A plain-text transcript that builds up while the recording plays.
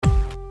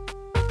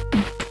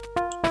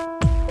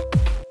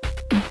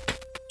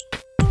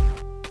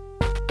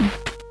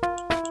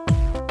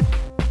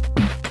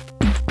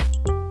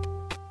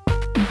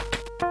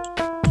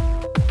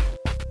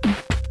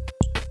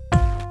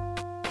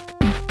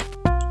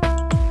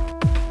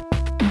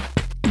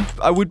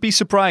I would be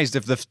surprised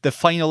if the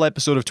final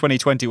episode of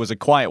 2020 was a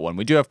quiet one.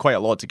 We do have quite a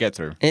lot to get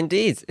through.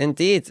 Indeed. And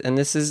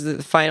this is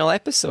the final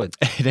episode.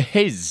 It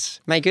is.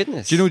 My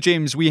goodness. Do you know,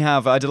 James,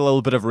 I did a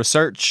little bit of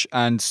research,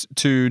 and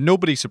to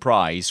nobody's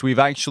surprise, we've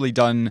actually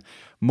done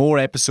more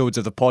episodes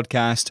of the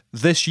podcast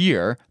this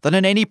year than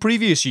in any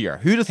previous year.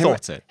 Who'd have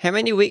thought it? How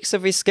many weeks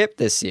have we skipped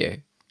this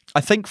year?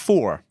 I think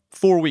 4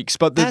 weeks,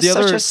 but That's the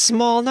other... such a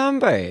small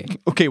number.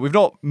 Okay, we've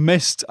not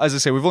missed, as I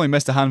say, we've only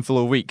missed a handful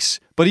of weeks,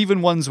 but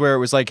even ones where it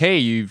was like,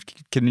 hey,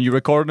 can you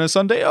record on a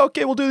Sunday?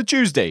 Okay, we'll do the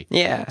Tuesday.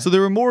 Yeah. So they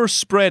were more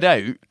spread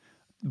out,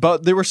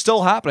 but they were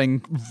still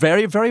happening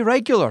very, very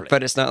regularly.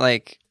 But it's not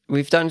like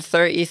we've done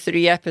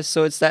 33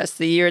 episodes, that's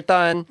the year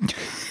done.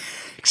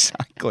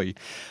 Exactly.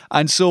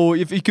 And so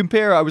if you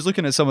compare, I was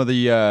looking at some of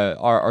the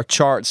our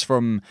charts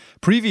from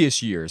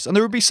previous years, and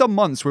there would be some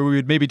months where we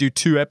would maybe do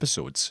 2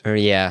 episodes.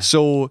 Yeah.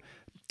 So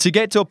to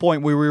get to a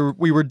point where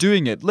we were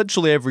doing it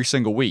literally every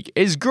single week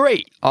is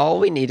great. All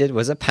we needed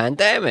was a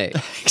pandemic.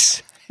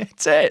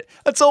 That's it.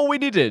 That's all we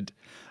needed.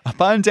 A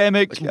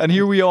pandemic, and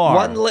here we are.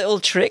 One little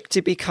trick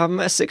to become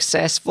a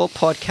successful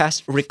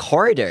podcast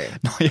recorder.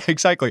 Yeah,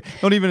 exactly.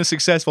 Not even a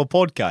successful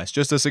podcast,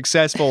 just a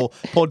successful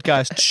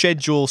podcast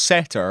schedule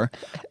setter.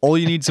 All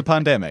you need is a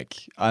pandemic.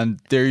 And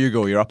there you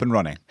go, you're up and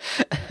running.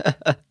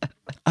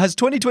 Has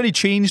 2020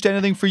 changed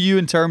anything for you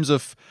in terms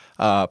of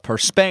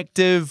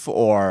perspective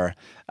or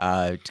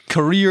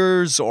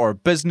careers or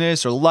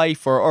business or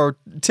life? Or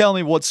tell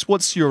me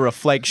what's your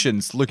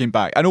reflections looking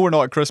back? I know we're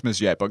not at Christmas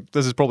yet, but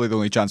this is probably the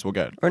only chance we'll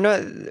get. Or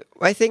not.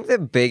 I think the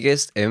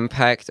biggest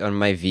impact on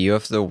my view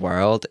of the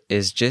world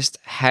is just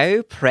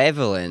how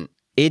prevalent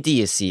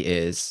idiocy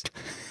is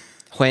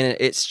when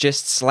it's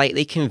just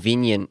slightly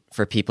convenient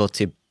for people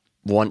to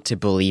want to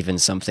believe in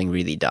something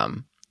really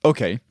dumb.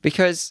 Okay.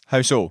 Because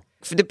How so?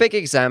 for the big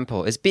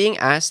example is being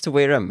asked to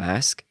wear a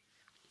mask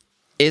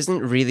isn't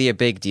really a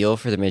big deal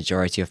for the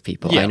majority of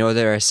people. Yeah. I know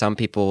there are some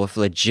people with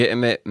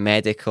legitimate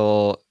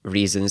medical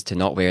reasons to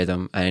not wear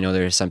them, and I know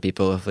there are some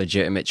people with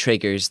legitimate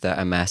triggers that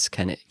a mask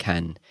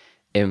can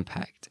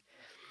impact.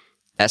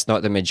 That's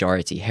not the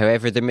majority.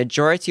 However, the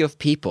majority of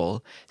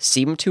people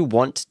seem to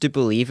want to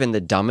believe in the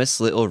dumbest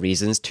little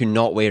reasons to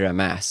not wear a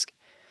mask.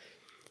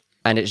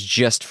 And it's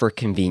just for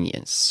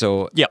convenience.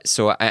 So, Yep.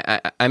 so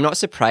I'm not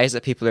surprised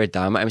that people are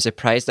dumb. I'm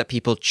surprised that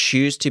people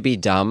choose to be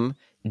dumb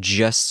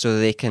just so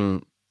they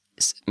can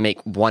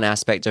make one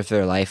aspect of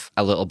their life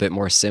a little bit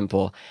more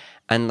simple.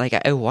 And like,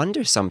 I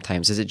wonder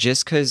sometimes, is it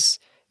just because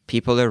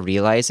people are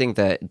realizing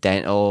that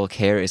dental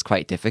care is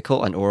quite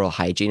difficult and oral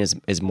hygiene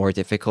is more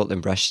difficult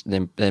than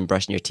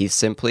brushing your teeth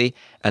simply,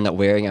 and that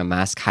wearing a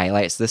mask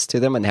highlights this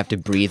to them, and they have to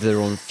breathe their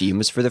own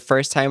fumes for the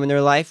first time in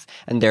their life,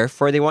 and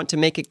therefore they want to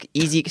make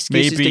easy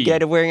excuses to get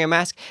out of wearing a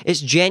mask?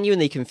 It's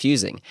genuinely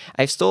confusing.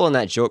 I've stolen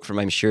that joke from,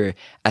 I'm sure,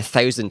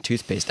 1,000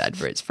 toothpaste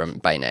adverts from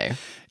by now.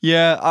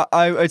 Yeah,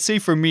 I'd say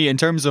for me, in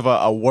terms of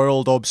a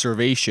world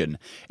observation,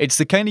 it's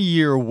the kind of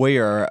year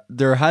where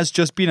there has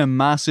just been a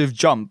massive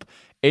jump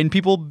in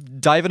people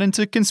diving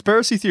into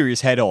conspiracy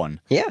theories head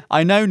on. Yeah.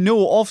 I now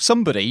know of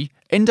somebody,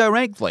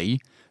 indirectly,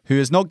 who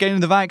is not getting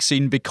the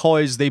vaccine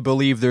because they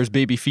believe there's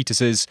baby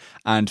fetuses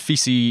and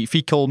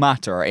fecal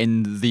matter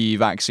in the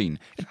vaccine.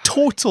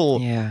 Total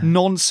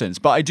nonsense.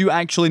 But I do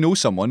actually know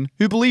someone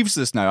who believes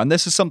this now. And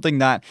this is something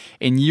that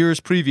in years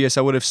previous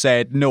I would have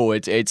said, no,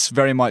 it's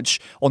very much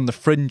on the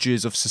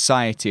fringes of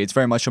society. It's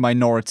very much a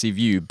minority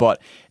view.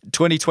 But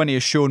 2020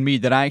 has shown me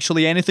that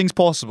actually anything's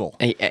possible.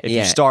 If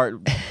you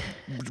start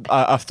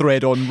a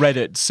thread on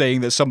Reddit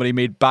saying that somebody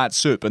made bat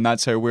soup and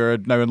that's how we're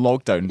now in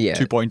lockdown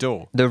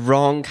 2.0. The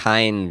wrong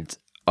kind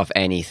of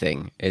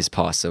anything is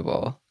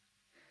possible.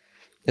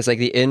 It's like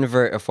the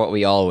invert of what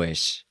we all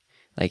wish.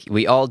 Like,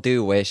 we all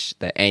do wish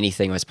that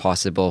anything was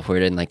possible,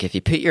 wherein, like, if you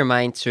put your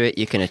mind to it,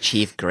 you can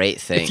achieve great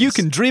things. If you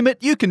can dream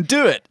it, you can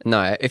do it.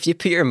 No, if you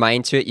put your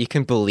mind to it, you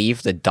can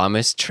believe the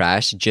dumbest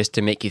trash just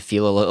to make you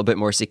feel a little bit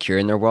more secure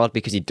in the world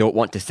because you don't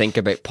want to think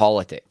about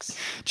politics.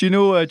 Do you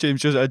know,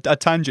 James, just a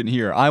tangent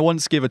here. I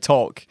once gave a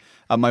talk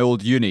at my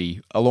old uni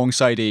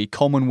alongside a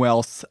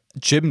Commonwealth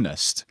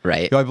gymnast,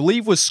 right? Who I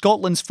believe was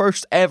Scotland's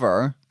first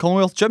ever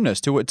Commonwealth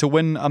gymnast to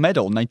win a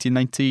medal in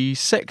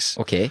 1996.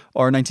 Okay.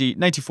 Or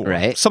 1994.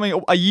 Right. Something,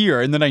 a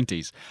year in the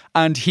 90s.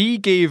 And he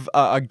gave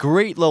a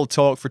great little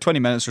talk for 20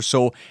 minutes or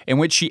so in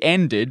which he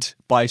ended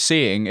by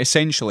saying,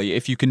 essentially,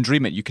 if you can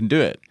dream it, you can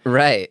do it.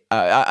 Right.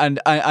 And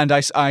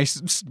I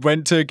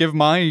went to give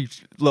my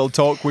little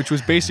talk, which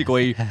was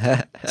basically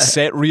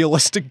set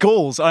realistic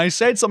goals. And I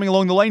said something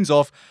along the lines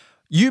of,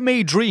 you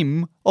may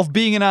dream of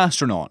being an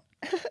astronaut,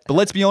 but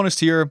let's be honest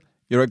here,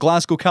 you're at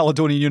Glasgow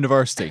Caledonian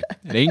University.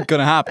 It ain't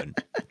gonna happen.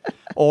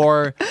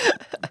 Or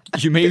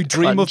you may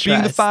dream of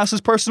being the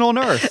fastest person on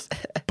Earth,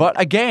 but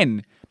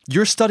again,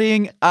 you're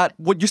studying at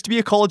what used to be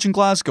a college in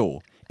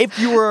Glasgow. If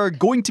you were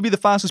going to be the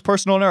fastest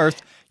person on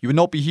Earth, you would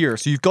not be here.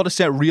 So you've got to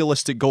set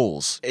realistic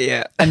goals.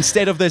 Yeah.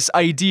 Instead of this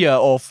idea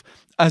of,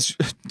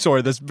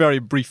 this very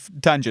brief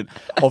tangent,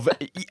 of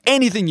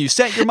anything you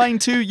set your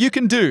mind to, you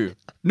can do.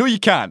 No, you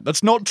can't.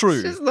 That's not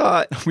true. It's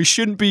not. We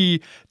shouldn't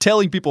be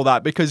telling people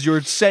that because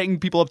you're setting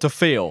people up to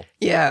fail.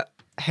 Yeah,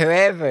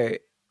 However,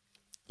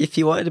 if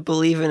you wanted to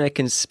believe in a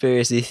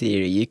conspiracy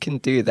theory, you can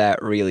do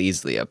that real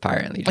easily,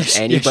 apparently. Just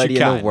anybody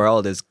in the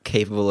world is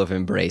capable of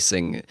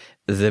embracing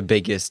the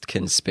biggest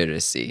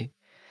conspiracy.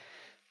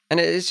 And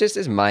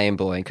it's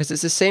mind-blowing, because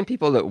it's the same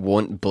people that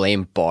won't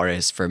blame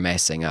Boris for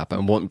messing up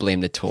and won't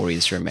blame the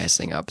Tories for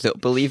messing up. They'll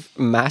believe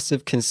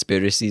massive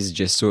conspiracies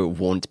just so it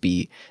won't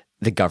be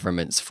the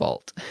government's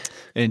fault.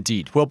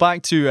 Indeed. Well,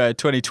 back to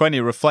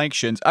 2020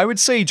 reflections. I would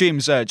say,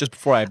 James, just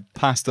before I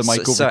pass the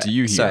mic over to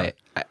you here. Sorry,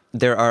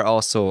 there are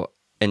also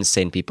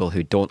insane people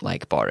who don't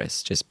like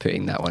Boris. Just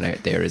putting that one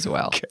out there as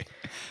well. Okay.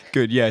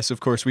 Good. Yes, of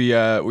course.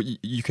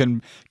 You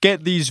can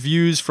get these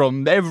views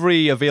from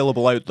every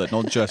available outlet,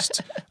 not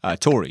just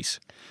Tories.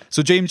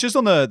 So, James, just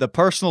on the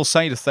personal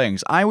side of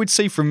things, I would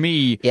say for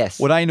me, yes,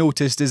 what I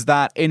noticed is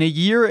that in a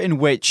year in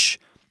which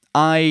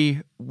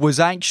I was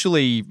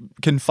actually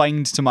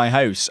confined to my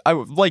house,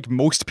 like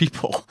most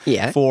people,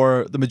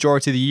 for the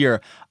majority of the year,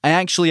 I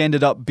actually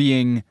ended up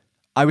being,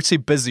 I would say,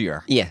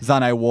 busier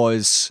than I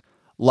was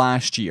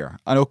last year.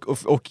 And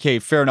okay,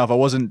 fair enough. I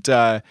wasn't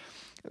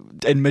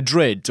in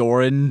Madrid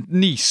or in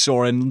Nice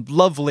or in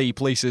lovely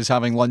places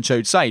having lunch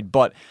outside,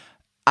 but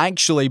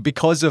actually,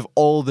 because of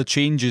all the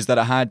changes that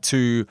I had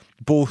to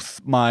both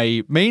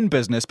my main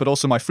business but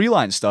also my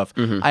freelance stuff,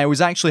 I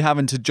was actually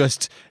having to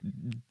just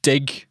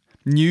dig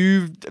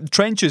new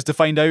trenches to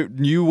find out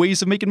new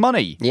ways of making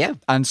money. Yeah.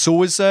 And so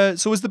was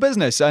the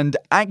business, and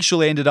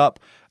actually ended up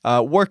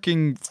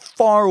working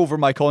far over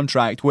my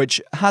contract,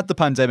 which, had the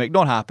pandemic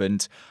not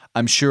happened,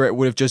 I'm sure it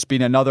would have just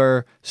been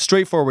another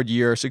straightforward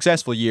year,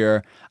 successful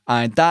year.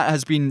 And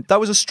that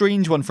was a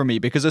strange one for me,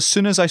 because as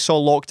soon as I saw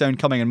lockdown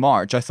coming in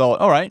March, I thought,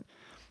 all right,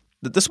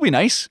 this will be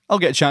nice. I'll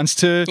get a chance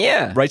to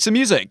write some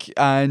music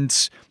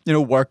and,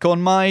 work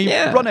on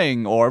my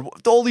running, or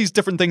all these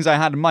different things I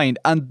had in mind.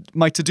 And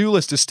my to-do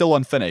list is still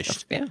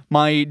unfinished. Yeah.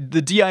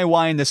 The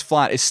DIY in this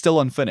flat is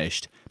still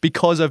unfinished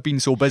because I've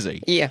been so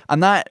busy. Yeah.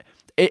 And that,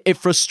 it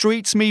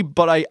frustrates me,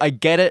 but I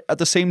get it at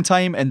the same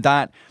time, in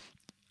that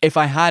if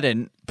I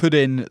hadn't put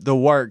in the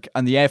work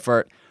and the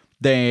effort,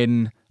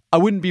 then I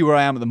wouldn't be where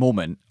I am at the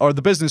moment, or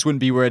the business wouldn't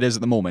be where it is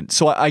at the moment.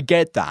 So I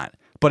get that,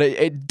 but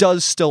it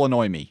does still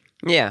annoy me.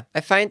 Yeah, I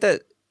find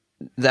that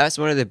that's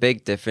one of the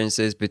big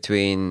differences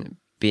between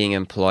being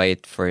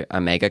employed for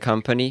a mega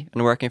company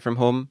and working from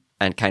home,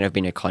 and kind of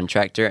being a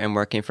contractor and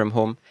working from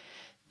home,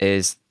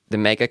 is the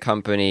mega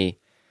company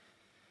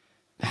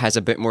has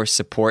a bit more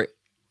support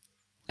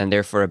and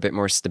therefore a bit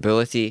more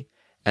stability,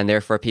 and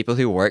therefore people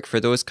who work for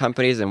those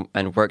companies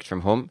and worked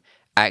from home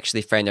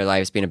actually find their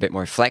lives being a bit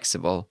more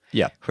flexible.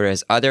 Yeah.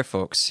 Whereas other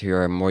folks who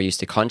are more used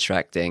to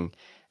contracting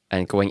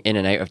and going in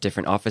and out of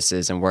different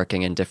offices and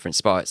working in different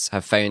spots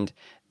have found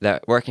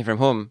that working from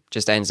home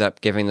just ends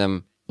up giving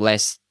them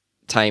less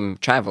time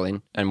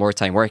traveling and more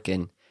time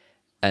working.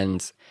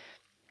 And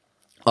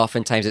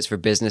oftentimes it's for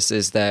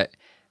businesses that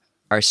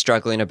are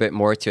struggling a bit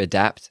more to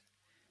adapt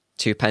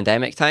to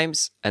pandemic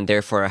times, and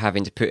therefore are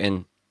having to put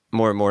in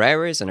more and more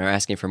hours and are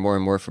asking for more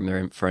and more from their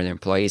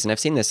employees. And I've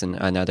seen this in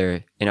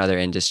other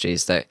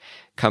industries, that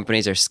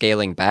companies are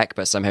scaling back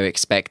but somehow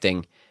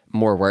expecting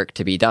more work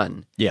to be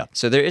done. Yeah.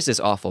 So there is this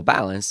awful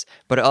balance,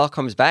 but it all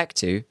comes back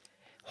to,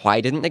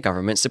 why didn't the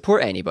government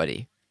support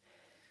anybody?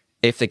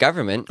 If the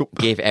government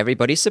gave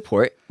everybody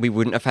support, we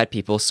wouldn't have had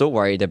people so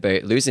worried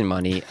about losing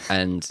money,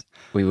 and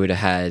we would have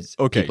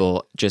had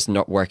people just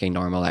not working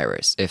normal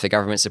hours. If the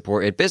government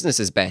supported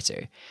businesses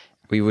better,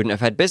 we wouldn't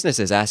have had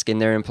businesses asking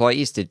their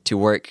employees to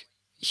work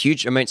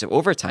huge amounts of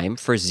overtime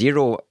for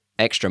zero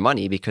extra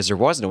money, because there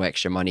was no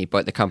extra money,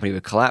 but the company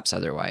would collapse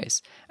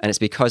otherwise. And it's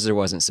because there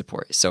wasn't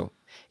support. So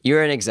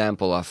you're an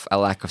example of a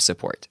lack of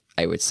support,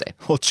 I would say.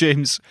 Well,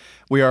 James,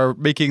 we are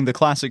making the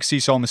classic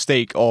Seesaw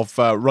mistake of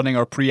running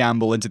our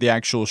preamble into the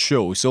actual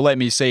show. So let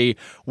me say,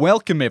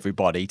 welcome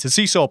everybody to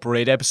Seesaw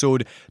Parade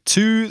episode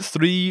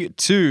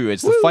 232.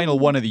 It's the final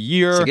one of the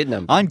year. It's a good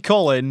number. I'm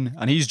Colin,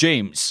 and he's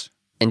James.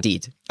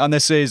 Indeed. And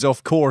this is,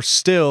 of course,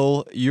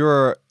 still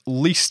your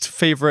least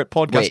favourite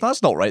podcast. Wait,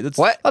 that's not right.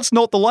 What? That's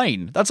not the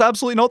line. That's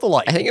absolutely not the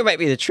line. I think it might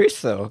be the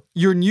truth, though.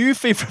 Your new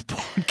favourite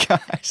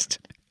podcast.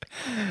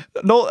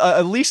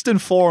 No, least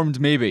informed,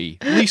 maybe.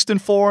 Least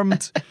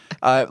informed,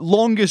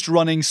 longest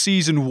running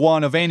season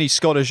 1 of any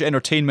Scottish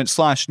entertainment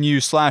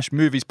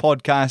 /news/movies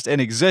podcast in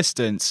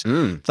existence.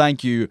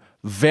 Thank you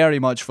very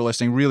much for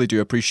listening. Really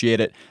do appreciate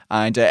it.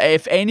 And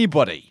if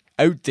anybody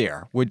out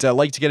there would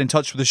like to get in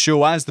touch with the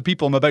show, as the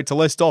people I'm about to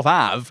list off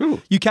have,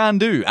 you can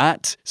do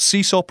at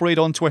Seesaw Parade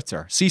on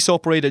Twitter,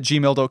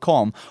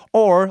 seesawparade@gmail.com,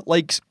 or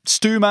like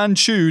Stu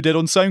Manchu did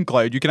on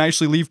SoundCloud, you can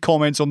actually leave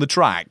comments on the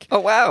track.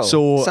 Oh, wow.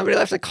 So somebody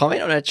left a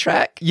comment on a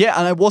track? Yeah,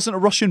 and I wasn't a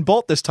Russian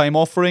bot this time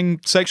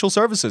offering sexual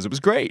services. It was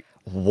great.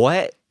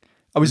 What?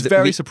 I was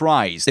very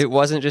surprised. It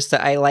wasn't just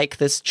that I like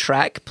this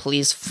track,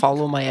 please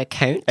follow my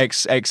account.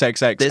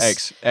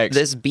 XXXXX.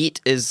 This beat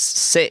is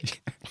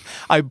sick.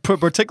 I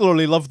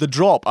particularly love the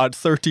drop at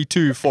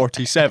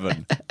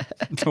 32:47.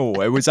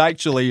 No, it was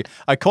actually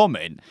a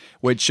comment,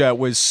 which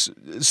was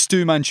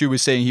Stu Manchu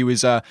was saying he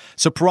was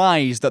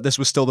surprised that this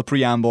was still the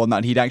preamble and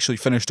that he'd actually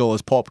finished all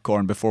his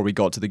popcorn before we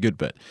got to the good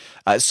bit.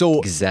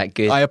 So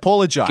good. I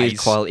apologise. Good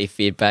quality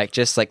feedback,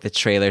 just like the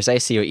trailers. I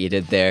see what you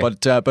did there.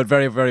 But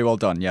very, very well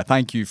done. Yeah,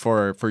 thank you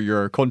for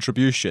your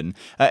contribution.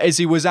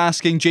 Izzy was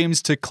asking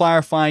James to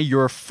clarify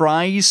your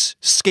fries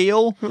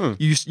scale.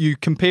 You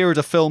compared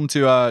a film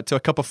to a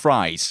cup of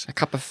fries. A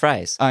cup of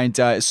fries. And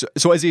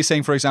so Izzy is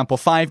saying, for example,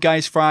 Five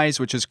Guys fries,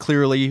 which is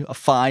clearly a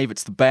 5.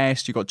 It's the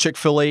best. You got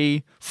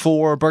Chick-fil-A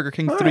 4, Burger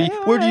King 3.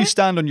 Where do you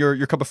stand on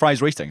your cup of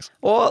fries ratings?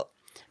 Well,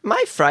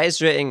 my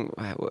fries rating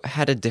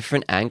had a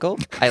different angle.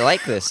 I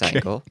like this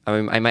angle. I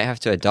mean, I might have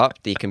to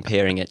adopt the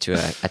comparing it to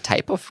a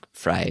type of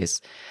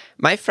fries.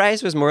 My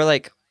fries was more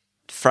like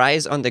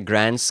fries on the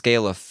grand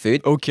scale of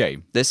food. Okay.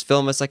 This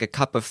film is like a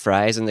cup of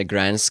fries on the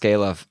grand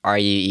scale of, are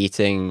you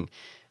eating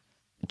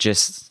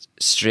just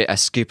straight a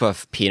scoop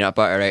of peanut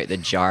butter out the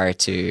jar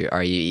to,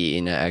 are you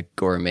eating at a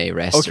gourmet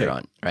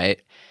restaurant,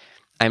 right?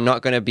 I'm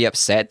not going to be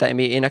upset that I'm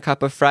eating a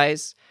cup of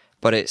fries,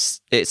 but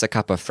it's a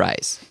cup of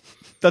fries.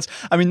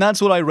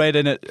 That's what I read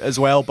in it as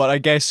well, but I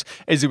guess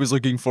Izzy was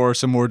looking for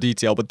some more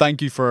detail. But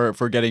thank you for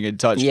getting in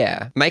touch.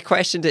 Yeah. My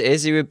question to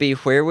Izzy would be,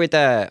 where would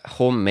a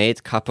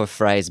homemade cup of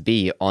fries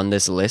be on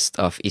this list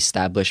of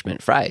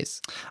establishment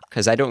fries?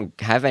 Because I don't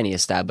have any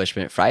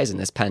establishment fries in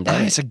this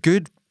pandemic. It's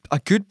a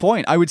good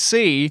point. I would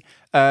say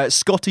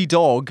Scotty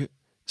Dog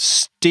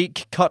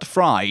steak cut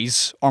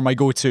fries are my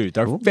go-to.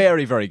 They're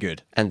very, very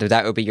good. And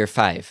that would be your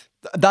 5?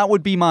 That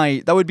would be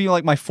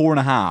like my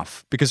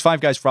 4.5, because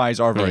Five Guys fries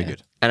are very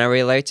good. And are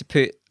we allowed to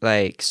put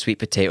like sweet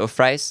potato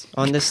fries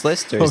on this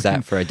list, or is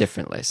that for a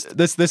different list?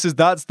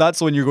 That's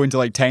when you're going to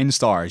like 10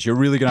 stars. You're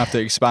really gonna have to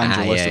expand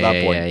your list at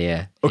that point.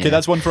 Yeah. Okay,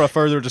 that's one for a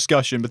further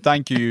discussion, but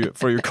thank you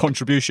for your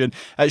contribution.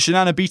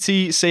 Shanana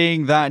Beatty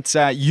saying that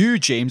you,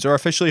 James, are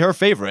officially her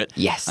favourite.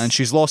 Yes. And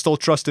she's lost all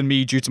trust in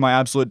me due to my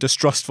absolute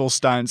distrustful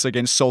stance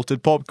against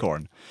salted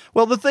popcorn.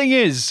 Well, the thing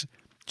is,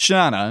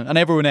 Shanana and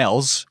everyone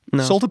else,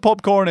 salted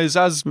popcorn is,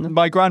 as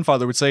my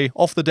grandfather would say,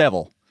 off the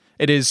devil.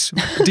 It is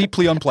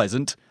deeply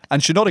unpleasant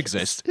and should not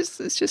exist.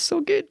 It's just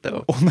so good,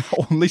 though.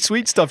 Only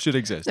sweet stuff should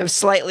exist. I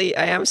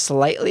am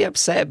slightly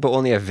upset, but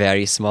only a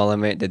very small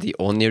amount, that the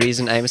only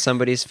reason I'm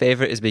somebody's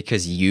favourite is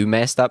because you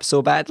messed up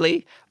so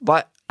badly.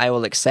 But I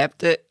will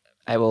accept it.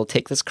 I will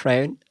take this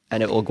crown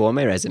and it will go on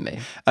my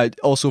resume.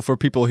 Also, for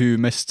people who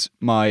missed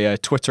my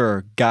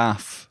Twitter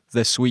gaffe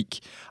this week,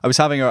 I was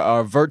having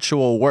a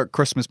virtual work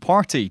Christmas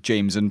party,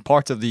 James, and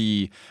part of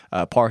the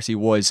party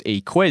was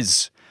a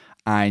quiz.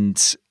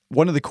 And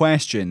one of the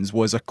questions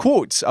was a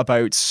quote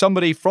about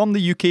somebody from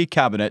the UK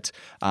cabinet,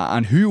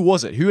 and who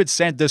was it? Who had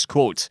said this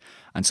quote?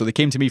 And so they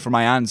came to me for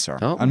my answer.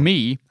 Oh. And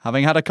me,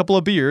 having had a couple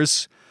of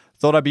beers,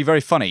 thought I'd be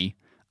very funny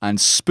and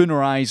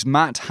spoonerise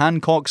Matt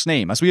Hancock's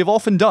name, as we have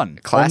often done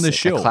on this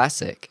show. A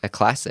classic.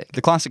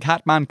 The classic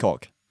Hat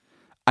Mancock.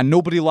 And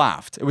nobody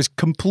laughed. It was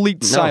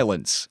complete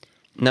silence.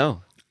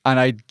 No. And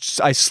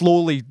I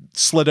slowly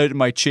slid out of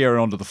my chair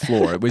and onto the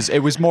floor.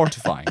 It was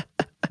mortifying.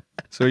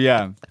 So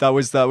yeah, that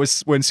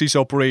was when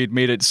Seesaw Parade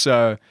made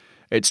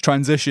its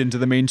transition to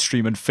the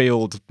mainstream and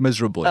failed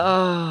miserably.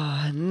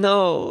 Oh,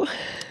 no.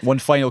 One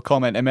final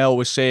comment, ML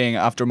was saying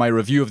after my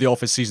review of The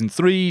Office Season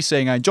 3,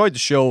 saying I enjoyed the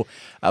show,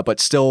 but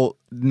still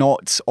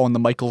not on the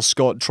Michael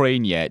Scott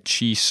train yet.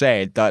 She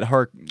said that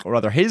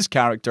his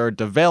character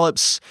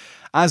develops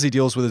as he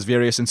deals with his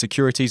various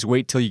insecurities.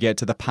 Wait till you get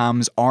to the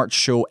Pam's Art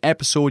Show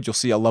episode. You'll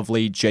see a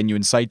lovely,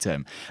 genuine side to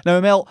him.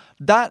 Now, Mel,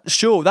 that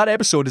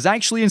episode is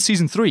actually in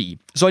Season 3,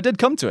 so I did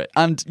come to it,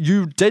 and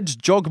you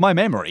did jog my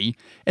memory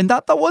in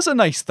that was a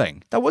nice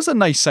thing. That was a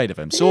nice side of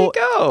him. So there you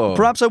go.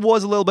 Perhaps I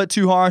was a little bit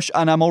too harsh,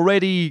 and I'm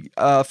already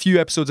a few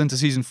episodes into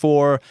Season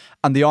 4,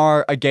 and they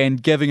are, again,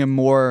 giving him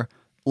more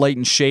light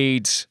and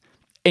shade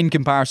in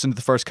comparison to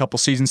the first couple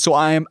seasons. So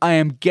I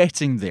am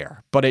getting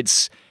there, but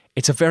it's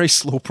a very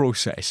slow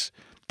process.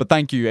 But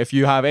thank you. If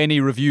you have any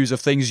reviews of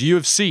things you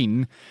have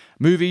seen,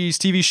 movies,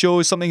 TV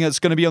shows, something that's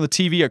going to be on the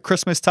TV at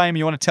Christmas time, and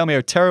you want to tell me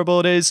how terrible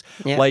it is,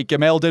 like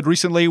Mel did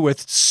recently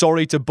with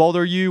Sorry to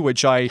Bother You,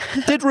 which I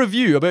did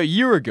review about a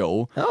year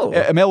ago.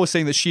 Mel was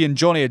saying that she and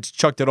Johnny had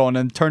chucked it on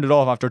and turned it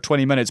off after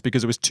 20 minutes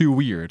because it was too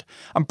weird.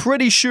 I'm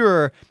pretty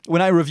sure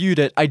when I reviewed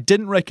it, I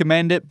didn't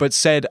recommend it, but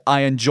said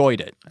I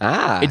enjoyed it.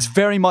 It's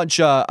very much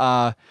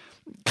you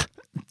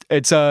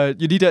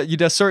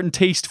need a certain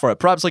taste for it.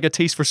 Perhaps like a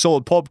taste for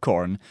salted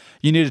popcorn.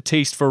 You need a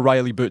taste for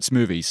Riley Boots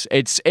movies.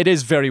 It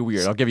is very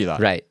weird. I'll give you that.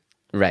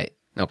 Right.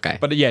 Okay.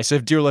 But yes,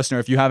 dear listener,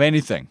 if you have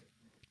anything,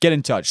 get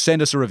in touch.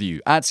 Send us a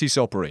review at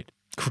Seesaw Parade.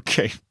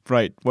 Okay.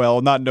 Right. Well,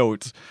 on that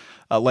note,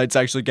 let's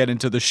actually get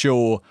into the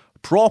show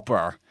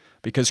proper,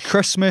 because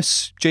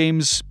Christmas,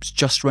 James, is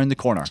just around the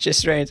corner.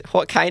 Just around.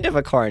 What kind of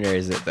a corner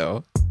is it,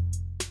 though?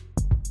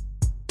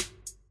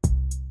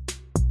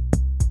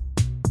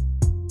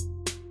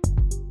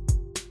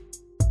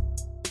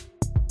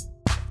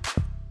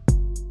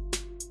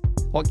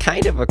 What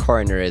kind of a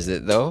corner is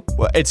it, though?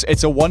 Well, it's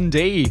a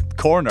 1-day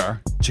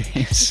corner,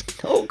 James.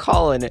 Oh,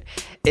 Colin,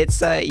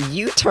 it's a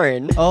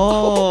U-turn.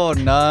 Oh,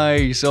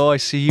 nice. Oh, I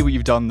see what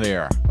you've done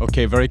there.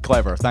 Okay, very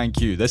clever.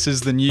 Thank you. This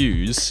is the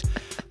news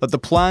that the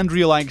planned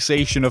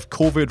relaxation of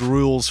COVID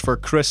rules for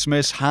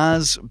Christmas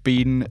has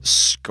been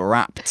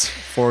scrapped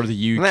for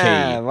the UK.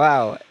 Man,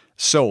 wow.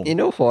 So, you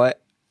know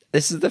what?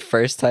 This is the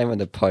first time on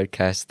the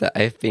podcast that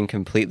I've been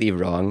completely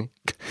wrong,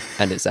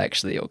 and it's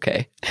actually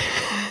okay.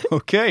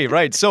 Okay,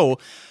 right. So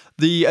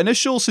the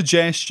initial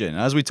suggestion,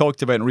 as we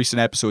talked about in recent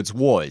episodes,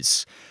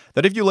 was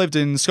that if you lived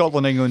in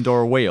Scotland, England,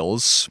 or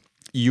Wales,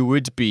 you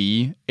would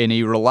be in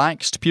a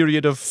relaxed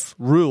period of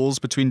rules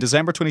between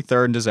December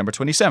 23rd and December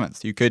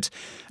 27th. You could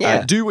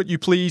do what you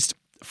pleased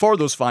for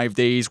those 5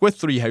 days with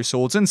 3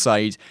 households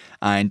inside,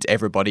 and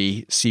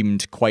everybody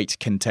seemed quite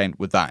content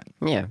with that.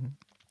 Yeah.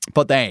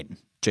 But then,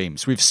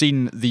 James, we've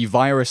seen the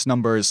virus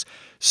numbers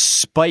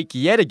spike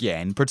yet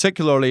again,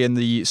 particularly in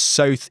the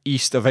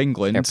southeast of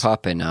England. They're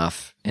popping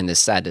off in the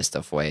saddest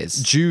of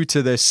ways. Due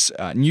to this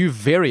new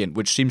variant,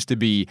 which seems to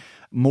be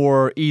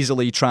more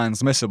easily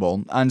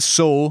transmissible. And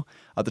so,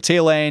 at the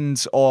tail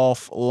end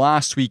of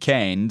last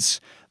weekend,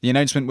 the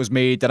announcement was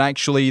made that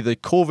actually the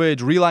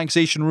COVID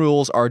relaxation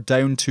rules are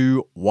down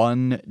to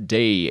 1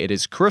 day. It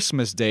is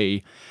Christmas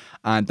Day,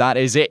 and that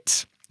is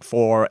it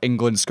for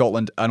England,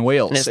 Scotland, and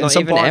Wales. And it's in not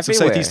some even parts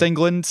everywhere. of Southeast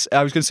England,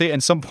 I was going to say, in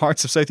some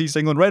parts of Southeast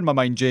England, read my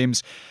mind,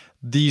 James,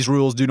 these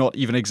rules do not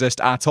even exist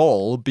at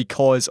all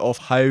because of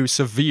how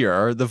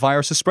severe the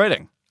virus is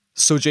spreading.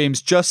 So,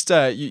 James, just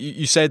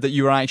you said that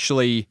you were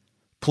actually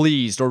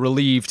pleased or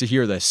relieved to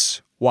hear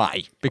this.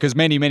 Why? Because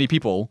many, many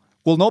people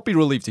will not be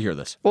relieved to hear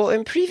this. Well,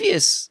 in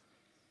previous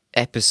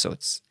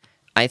episodes,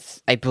 I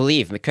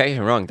believe, correct me if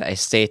I'm wrong, that I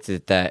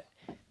stated that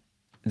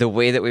the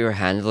way that we were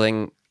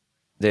handling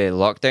the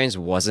lockdowns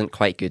wasn't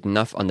quite good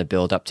enough on the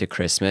build up to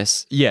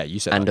Christmas. Yeah, you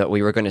said and that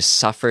we were going to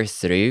suffer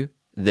through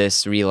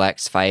this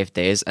relaxed 5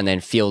 days and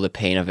then feel the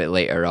pain of it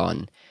later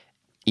on,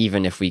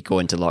 even if we go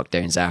into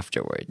lockdowns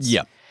afterwards.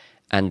 Yeah.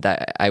 And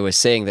that I was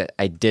saying that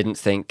I didn't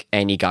think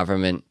any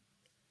government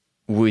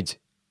would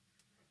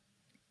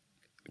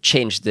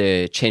change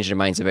their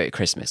minds about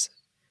Christmas.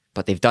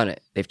 But they've done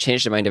it. They've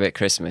changed their mind about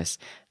Christmas.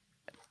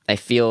 I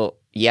feel,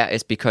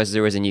 it's because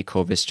there was a new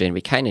COVID strain. We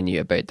kind of knew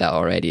about that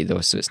already,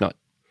 though, so it's not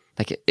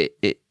like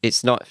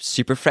it's not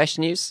super fresh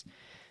news.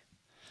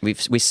 We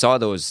saw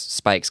those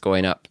spikes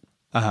going up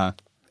a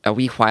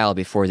wee while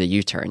before the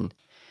U-turn.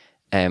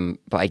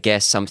 But I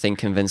guess something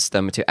convinced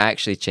them to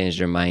actually change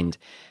their mind,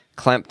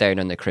 clamp down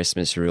on the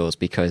Christmas rules,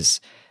 because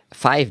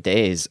 5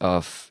 days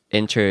of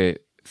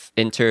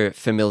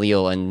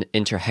interfamilial and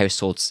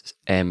inter-households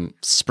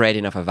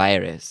spreading of a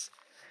virus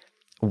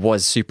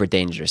was super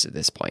dangerous at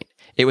this point.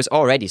 It was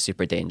already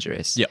super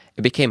dangerous. Yep.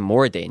 It became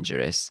more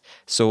dangerous.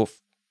 So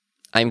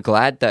I'm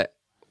glad that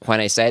when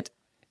I said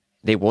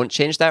they won't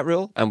change that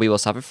rule and we will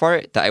suffer for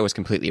it, that I was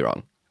completely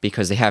wrong,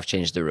 because they have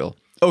changed the rule.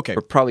 Okay.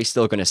 We're probably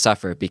still going to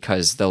suffer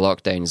because the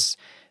lockdowns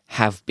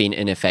have been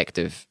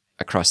ineffective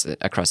across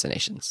the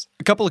nations.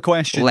 A couple of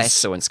questions. Less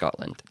so in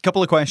Scotland. A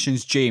couple of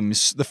questions,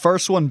 James. The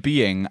first one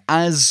being,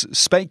 as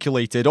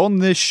speculated on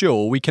this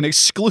show, we can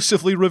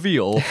exclusively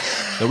reveal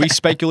that we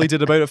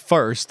speculated about it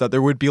first, that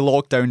there would be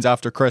lockdowns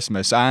after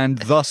Christmas, and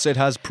thus it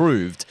has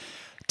proved.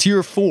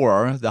 Tier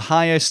 4, the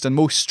highest and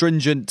most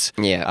stringent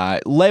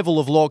level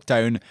of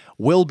lockdown,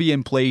 will be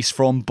in place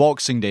from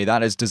Boxing Day.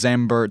 That is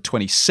December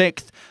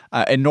 26th.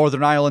 In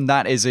Northern Ireland,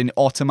 that is an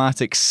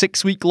automatic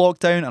 6-week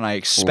lockdown, and I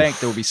expect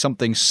there will be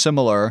something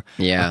similar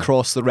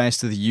across the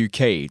rest of the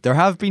UK. There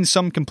have been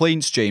some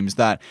complaints, James,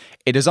 that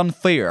it is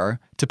unfair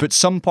to put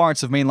some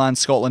parts of mainland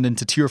Scotland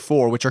into Tier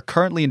 4, which are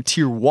currently in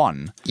Tier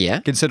 1,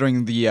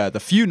 considering the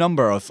few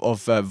number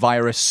of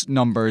virus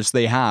numbers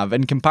they have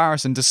in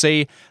comparison to,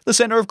 say, the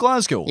centre of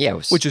Glasgow,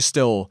 which is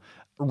still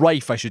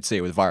rife, I should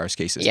say, with virus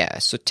cases. Yeah,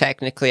 so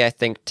technically, I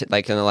think,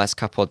 like in the last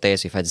couple of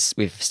days,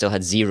 we've still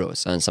had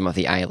zeros on some of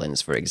the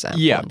islands, for example.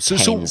 Yeah, and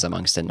tens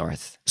amongst the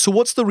north. So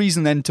what's the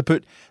reason then to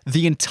put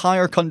the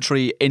entire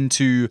country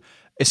into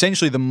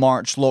essentially the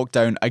March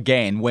lockdown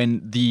again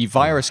when the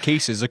virus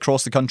cases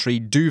across the country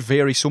do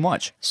vary so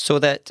much? So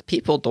that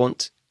people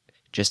don't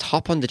just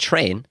hop on the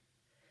train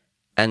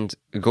and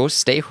go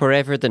stay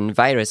wherever the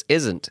virus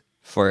isn't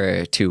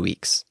for 2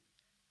 weeks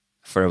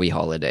for a wee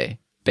holiday.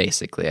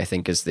 Basically, I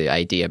think is the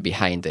idea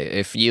behind it.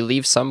 If you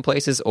leave some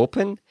places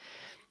open,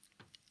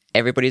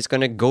 everybody's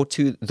going to go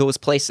to those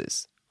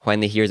places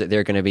when they hear that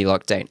they're going to be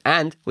locked down.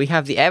 And we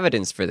have the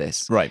evidence for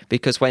this. Right.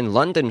 Because when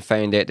London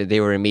found out that they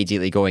were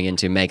immediately going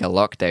into mega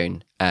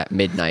lockdown at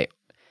midnight,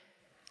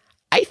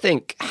 I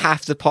think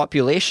half the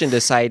population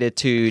decided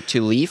to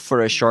leave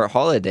for a short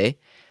holiday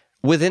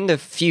within the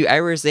few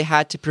hours they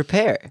had to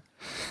prepare.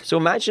 So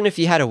imagine if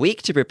you had a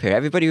week to prepare,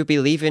 everybody would be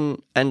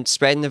leaving and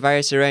spreading the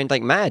virus around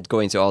like mad,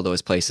 going to all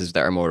those places that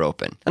are more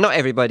open. And not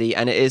everybody,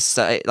 and it is,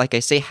 like I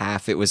say,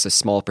 half, it was a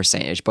small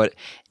percentage, but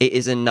it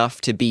is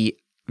enough to be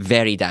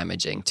very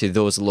damaging to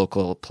those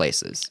local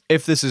places.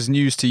 If this is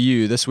news to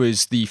you, this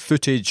was the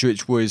footage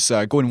which was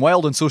going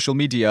wild on social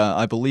media,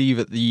 I believe,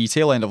 at the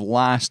tail end of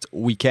last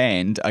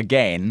weekend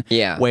again,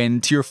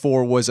 when Tier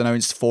 4 was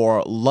announced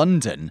for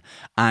London.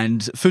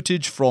 And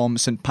footage from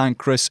St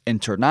Pancras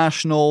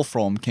International,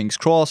 from King's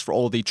Cross, for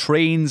all the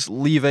trains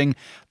leaving.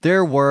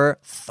 There were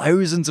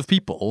thousands of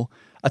people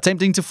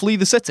attempting to flee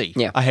the city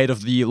ahead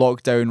of the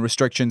lockdown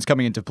restrictions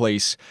coming into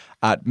place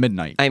at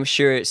midnight. I'm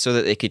sure it's so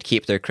that they could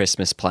keep their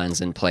Christmas plans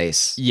in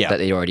place that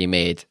they already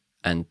made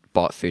and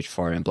bought food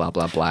for and blah,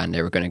 blah, blah, and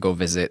they were going to go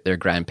visit their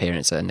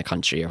grandparents in the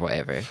country or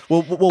whatever.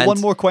 Well,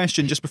 one more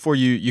question just before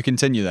you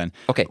continue then.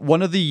 Okay.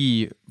 One of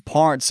the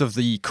parts of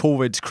the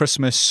COVID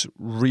Christmas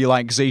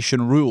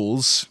relaxation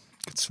rules,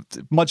 it's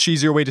a much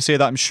easier way to say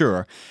that, I'm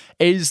sure,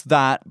 is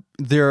that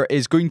there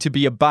is going to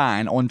be a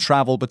ban on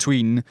travel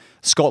between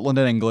Scotland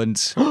and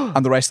England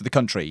and the rest of the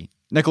country.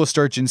 Nicola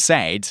Sturgeon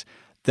said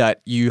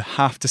that you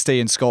have to stay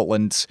in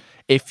Scotland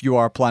if you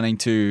are planning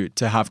to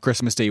have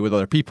Christmas Day with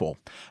other people.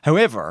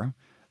 However,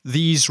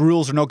 these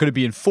rules are not going to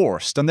be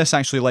enforced, and this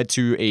actually led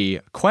to a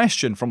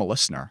question from a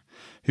listener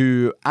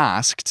who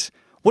asked,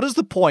 what is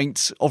the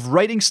point of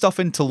writing stuff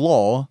into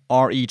law,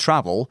 re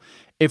travel,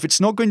 if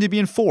it's not going to be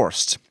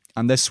enforced?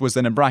 And this was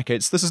then in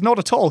brackets, this is not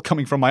at all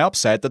coming from my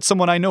upset that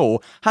someone I know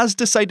has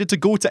decided to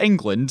go to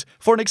England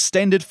for an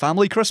extended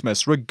family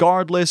Christmas,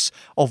 regardless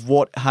of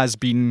what has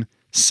been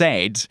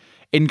said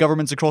in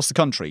governments across the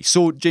country.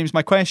 So, James,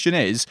 my question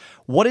is,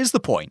 what is the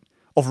point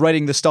of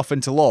writing this stuff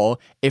into law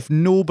if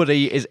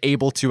nobody is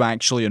able to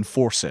actually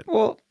enforce it?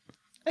 Well,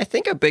 I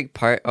think a big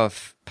part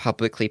of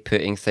publicly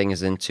putting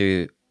things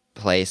into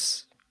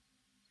place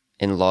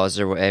in laws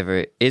or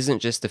whatever isn't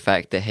just the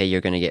fact that, hey, you're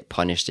going to get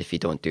punished if you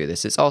don't do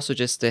this. It's also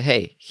just that,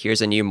 hey,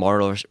 here's a new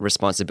moral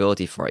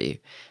responsibility for you.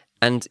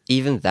 And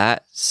even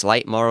that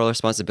slight moral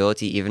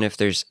responsibility, even if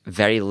there's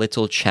very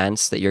little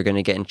chance that you're going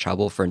to get in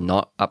trouble for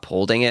not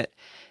upholding it,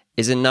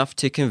 is enough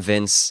to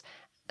convince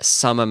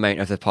some amount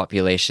of the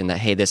population that,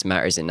 hey, this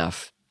matters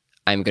enough.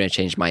 I'm going to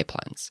change my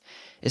plans.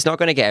 It's not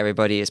going to get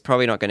everybody. It's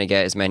probably not going to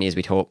get as many as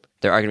we'd hope.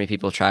 There are going to be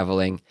people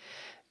traveling.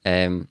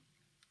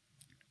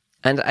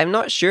 And I'm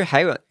not sure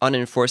how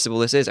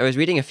unenforceable this is. I was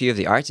reading a few of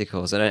the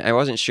articles and I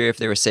wasn't sure if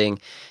they were saying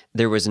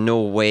there was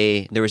no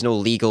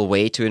legal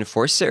way to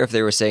enforce it, or if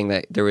they were saying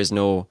that there was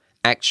no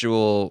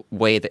actual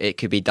way that it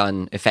could be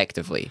done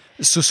effectively.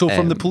 So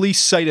from the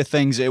police side of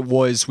things, it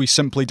was, we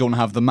simply don't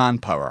have the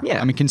manpower. Yeah.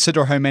 I mean,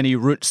 consider how many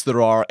routes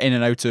there are in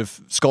and out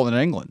of Scotland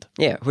and England.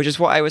 Yeah, which is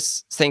what I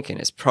was thinking.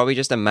 It's probably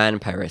just a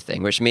manpower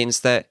thing, which means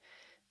that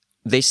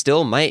they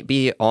still might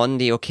be on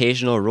the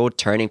occasional road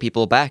turning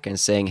people back and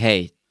saying,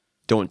 hey,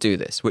 don't do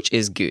this, which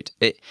is good.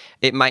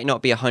 It might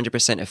not be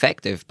 100%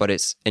 effective, but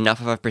it's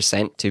enough of a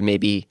percent to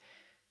maybe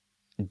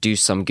do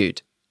some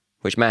good,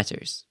 which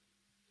matters.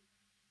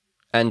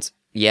 And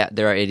yeah,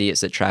 there are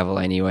idiots that travel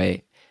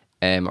anyway,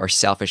 or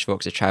selfish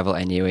folks that travel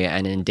anyway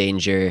and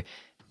endanger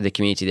the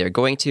community they're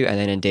going to and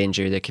then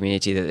endanger the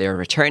community that they're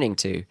returning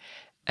to.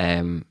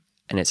 And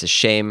it's a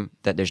shame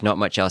that there's not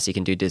much else you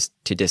can do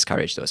to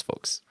discourage those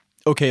folks.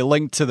 Okay,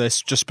 linked to this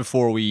just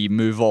before we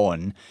move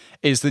on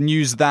is the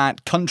news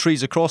that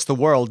countries across the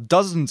world,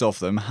 dozens of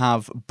them,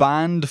 have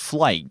banned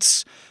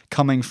flights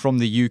coming from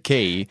the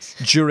UK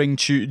due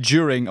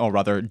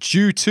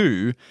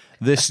to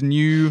this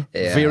new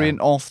variant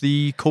of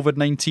the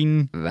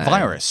COVID-19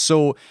 virus.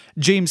 So,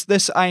 James,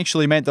 this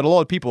actually meant that a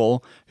lot of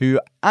people who,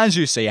 as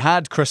you say,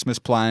 had Christmas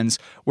plans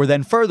were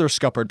then further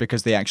scuppered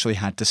because they actually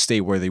had to stay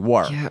where they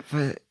were. Yeah,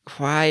 but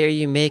why are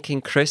you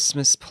making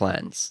Christmas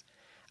plans?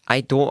 I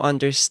don't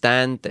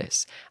understand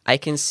this. I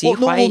can see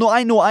why... No,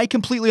 I know. I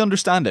completely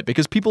understand it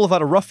because people have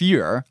had a rough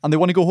year and they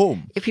want to go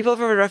home. If people have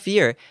had a rough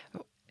year,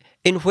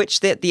 in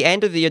which at the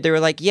end of the year, they were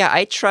like, yeah,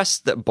 I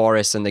trust that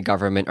Boris and the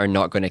government are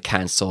not going to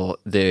cancel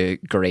the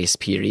grace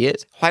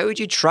period. Why would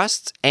you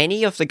trust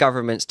any of the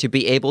governments to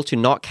be able to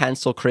not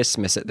cancel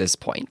Christmas at this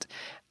point?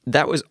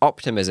 That was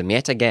optimism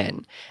yet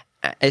again.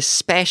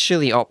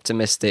 Especially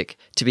optimistic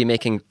to be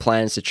making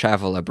plans to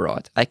travel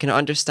abroad. I can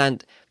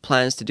understand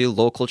plans to do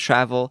local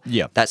travel.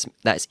 Yeah.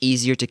 That's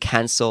easier to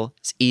cancel.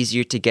 It's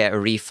easier to get a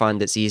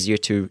refund. It's easier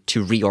to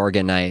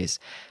reorganize.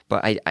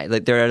 But I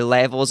like there are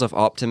levels of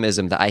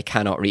optimism that I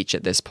cannot reach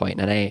at this point.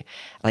 And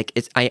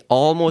I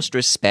almost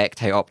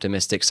respect how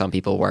optimistic some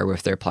people were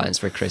with their plans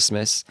for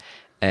Christmas.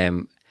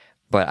 But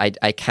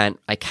I can't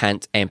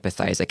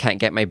empathize. I can't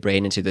get my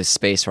brain into this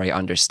space where I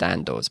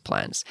understand those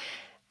plans.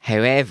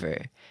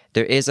 However,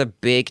 there is a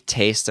big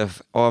taste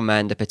of, oh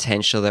man, the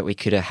potential that we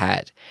could have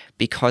had,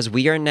 because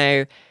we are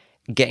now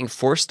getting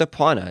forced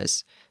upon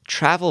us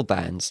travel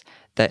bans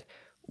that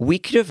we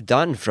could have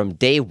done from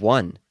day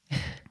one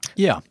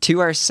to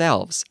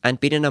ourselves and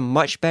been in a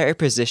much better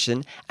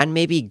position and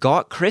maybe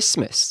got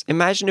Christmas.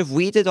 Imagine if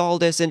we did all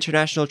this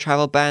international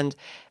travel ban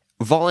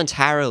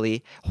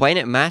voluntarily when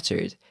it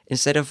mattered,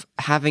 instead of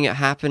having it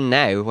happen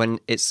now when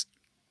it's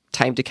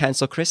time to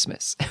cancel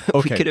Christmas.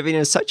 Okay. We could have been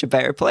in such a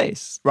better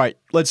place. Right,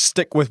 let's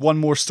stick with one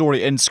more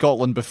story in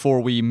Scotland before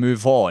we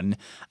move on.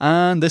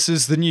 And this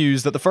is the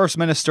news that the First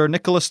Minister,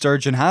 Nicola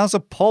Sturgeon, has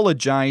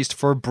apologised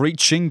for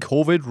breaching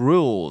COVID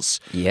rules.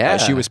 Yeah.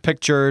 She was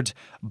pictured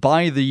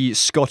by the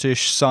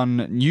Scottish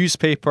Sun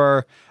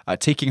newspaper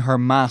taking her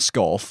mask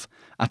off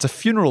at a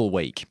funeral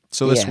wake.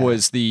 So this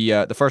was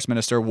the First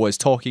Minister was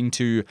talking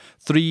to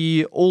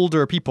 3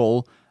 older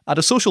people at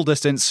a social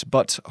distance,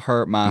 but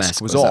her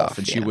mask was off,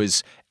 and she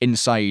was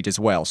inside as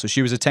well. So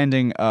she was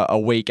attending a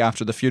wake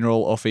after the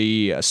funeral of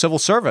a civil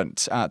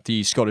servant at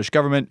the Scottish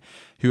Government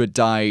who had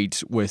died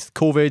with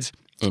COVID.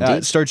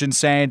 Sturgeon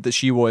said that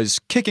she was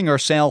kicking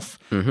herself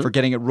for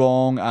getting it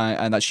wrong,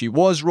 and that she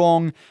was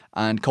wrong,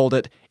 and called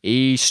it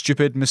a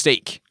stupid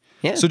mistake.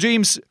 Yeah. So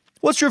James,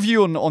 what's your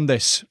view on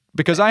this?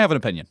 Because I have an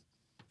opinion,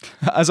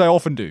 as I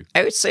often do.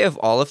 I would say of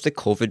all of the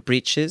COVID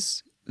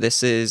breaches,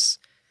 this is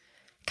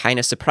kind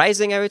of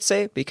surprising, I would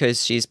say,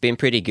 because she's been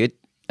pretty good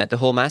at the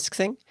whole mask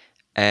thing.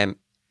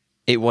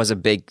 It was a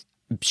big,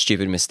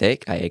 stupid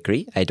mistake, I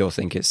agree. I don't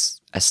think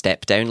it's a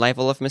step down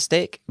level of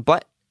mistake,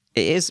 but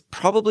it is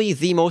probably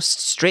the most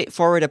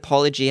straightforward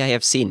apology I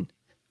have seen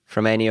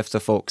from any of the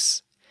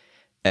folks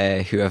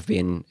who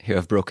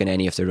have broken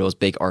any of the rules,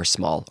 big or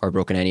small, or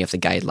broken any of the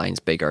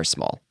guidelines, big or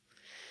small.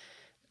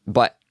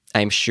 But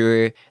I'm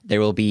sure there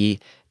will be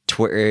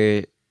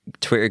Twitter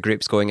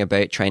groups going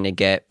about trying to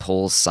get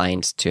polls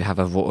signed to have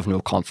a vote of no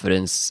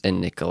confidence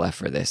in Nicola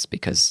for this,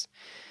 because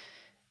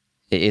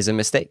it is a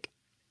mistake.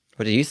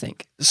 What do you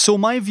think? So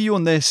my view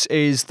on this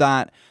is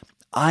that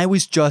I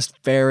was just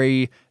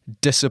very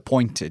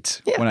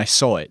disappointed when I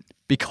saw it,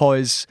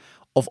 because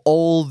of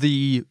all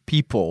the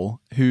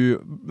people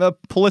who,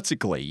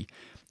 politically,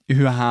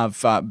 who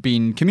have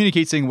been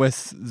communicating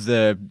with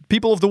the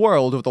people of the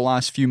world over the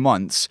last few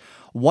months.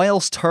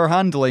 Whilst her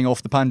handling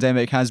of the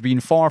pandemic has been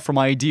far from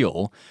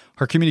ideal,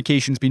 her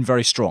communication's been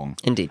very strong.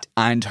 Indeed.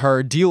 And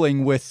her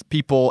dealing with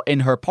people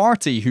in her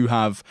party who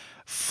have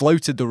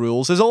flouted the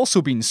rules has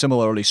also been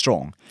similarly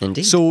strong.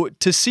 Indeed. So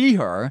to see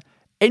her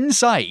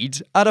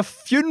inside at a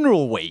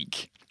funeral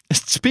wake,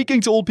 speaking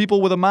to old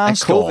people with a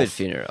mask off. A COVID off,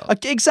 funeral.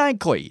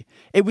 Exactly.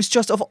 It was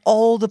just, of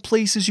all the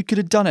places you could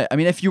have done it. I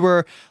mean, if you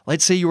were,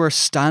 let's say you were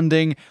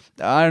standing,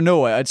 I don't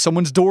know, at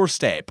someone's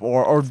doorstep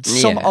or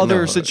some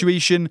other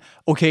situation,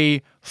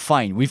 okay,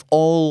 fine. We've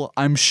all,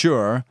 I'm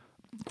sure,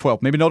 well,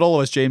 maybe not all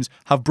of us, James,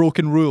 have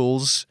broken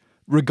rules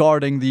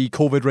regarding the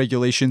COVID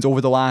regulations over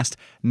the last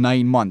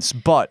 9 months.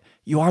 But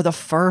you are the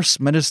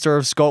First Minister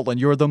of Scotland.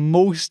 You're the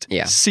most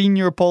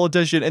senior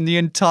politician in the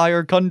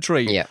entire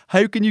country. Yeah.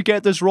 How can you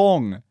get this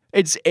wrong?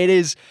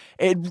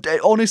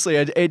 Honestly,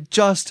 it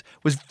just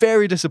was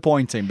very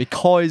disappointing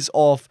because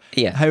of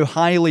how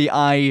highly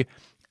I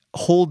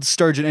hold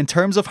Sturgeon in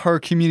terms of her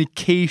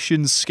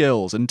communication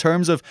skills, in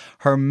terms of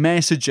her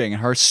messaging,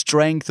 her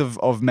strength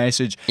of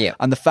message,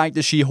 and the fact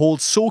that she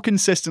holds so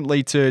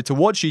consistently to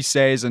what she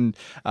says and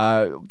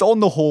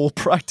on the whole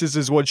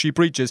practices what she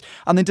preaches.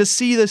 And then to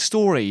see this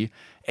story,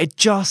 it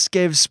just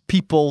gives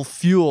people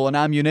fuel and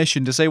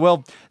ammunition to say,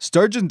 well,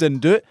 Sturgeon didn't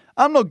do it,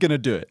 I'm not going to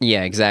do it.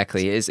 Yeah,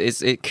 exactly.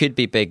 It could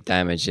be big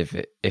damage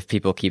if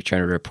people keep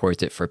trying to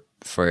report it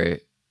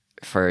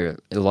for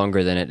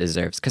longer than it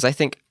deserves. Because I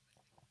think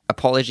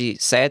apology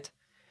said,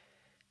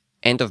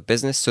 end of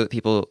business, so that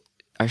people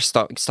are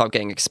stop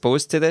getting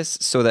exposed to this,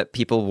 so that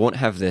people won't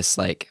have this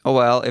like, oh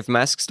well, if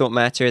masks don't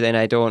matter, then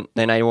I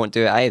won't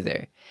do it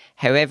either.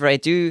 However, I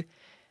do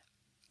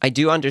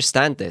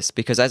understand this,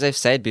 because as I've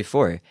said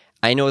before,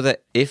 I know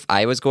that if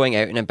I was going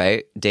out and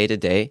about day to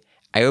day,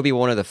 I would be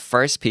one of the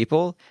first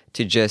people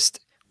to just,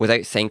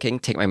 without thinking,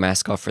 take my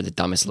mask off for the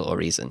dumbest little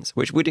reasons,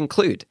 which would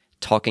include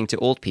talking to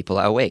old people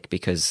at a wake,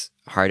 because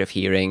hard of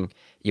hearing,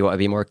 you want to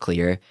be more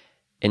clear,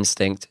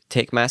 instinct,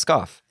 take mask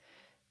off.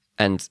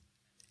 And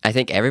I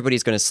think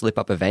everybody's going to slip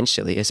up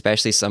eventually,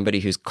 especially somebody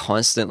who's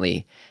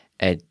constantly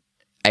out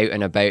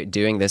and about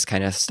doing this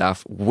kind of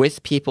stuff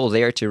with people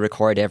there to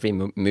record every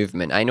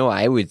movement. I know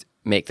I would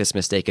make this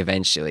mistake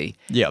eventually.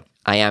 Yeah.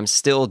 I am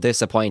still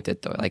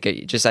disappointed though. Like,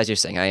 just as you're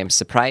saying, I am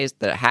surprised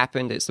that it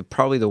happened. It's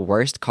probably the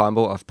worst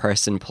combo of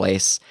person,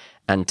 place,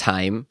 and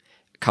time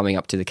coming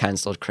up to the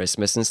cancelled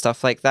Christmas and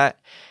stuff like that.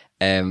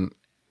 And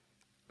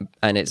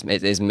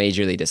it is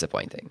majorly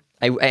disappointing.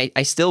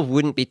 I still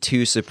wouldn't be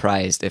too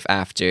surprised if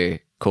after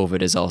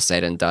COVID is all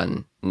said and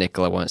done,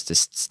 Nicola wants to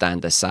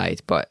stand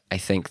aside. But I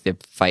think the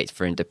fight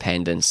for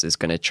independence is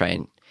going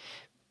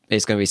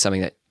to be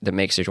something that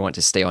makes her want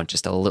to stay on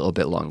just a little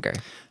bit longer.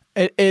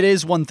 It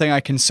is one thing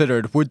I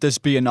considered. Would this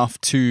be enough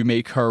to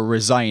make her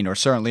resign, or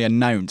certainly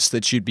announce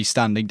that she'd be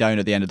standing down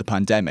at the end of the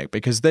pandemic?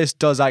 Because this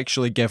does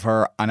actually give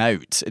her an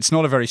out. It's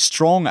not a very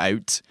strong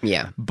out,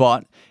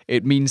 but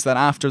it means that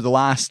after the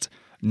last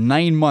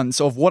 9 months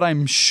of what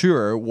I'm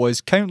sure was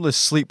countless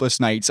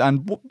sleepless nights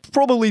and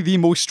probably the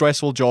most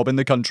stressful job in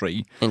the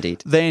country,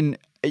 indeed, then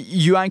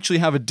you actually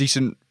have a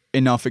decent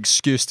enough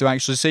excuse to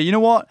actually say, you know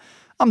what?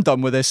 I'm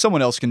done with this.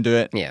 Someone else can do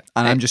it. And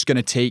I'm just going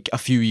to take a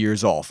few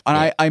years off.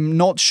 And I'm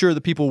not sure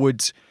that people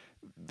would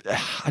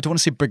I don't want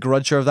to say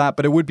begrudger of that,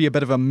 but it would be a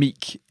bit of a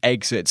meek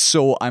exit.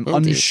 So I'm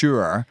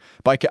unsure,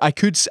 but I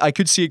could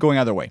see it going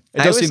either way.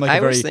 It does seem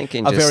like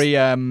a very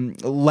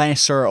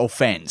lesser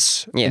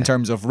offence in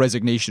terms of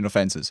resignation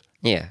offences.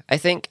 Yeah, I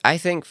think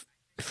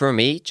for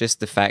me, just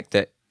the fact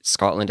that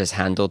Scotland has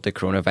handled the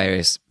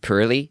coronavirus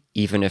poorly,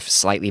 even if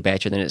slightly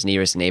better than its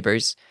nearest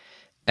neighbours,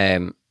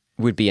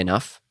 would be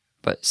enough.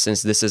 But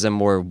since this is a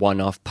more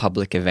one-off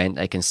public event,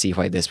 I can see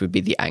why this would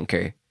be the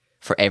anchor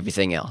for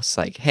everything else.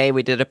 Like, hey,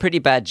 we did a pretty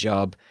bad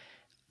job.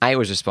 I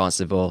was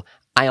responsible.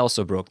 I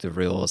also broke the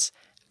rules.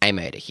 I'm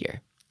out of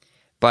here.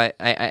 But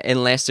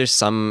unless there's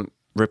some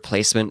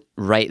replacement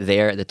right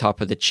there at the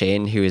top of the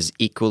chain who is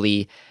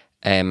equally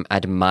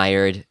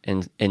admired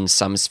in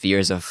some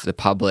spheres of the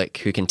public,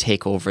 who can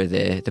take over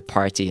the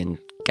party and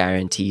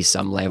guarantee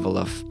some level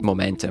of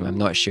momentum, I'm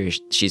not sure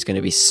she's going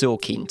to be so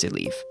keen to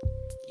leave,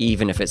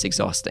 even if it's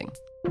exhausting.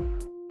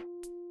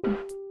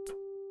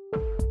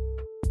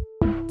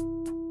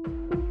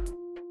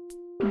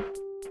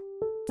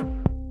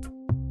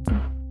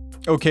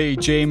 Okay,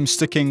 James,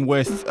 sticking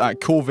with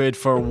COVID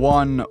for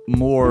one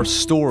more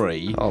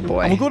story. Oh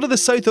boy. And we'll go to the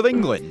south of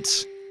England,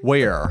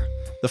 where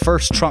the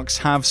first trucks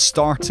have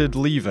started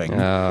leaving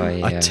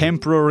a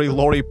temporary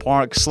lorry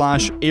park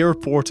 /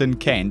 airport in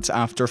Kent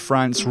after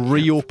France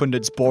reopened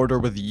its border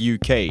with the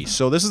UK.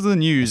 So this is the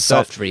news.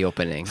 Soft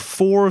reopening.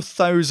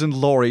 4,000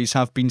 lorries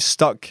have been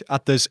stuck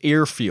at this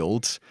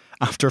airfield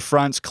after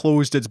France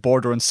closed its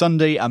border on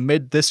Sunday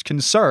amid this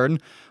concern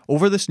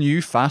over this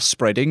new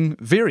fast-spreading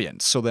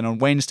variant. So then on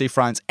Wednesday,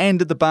 France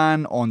ended the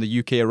ban on the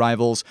UK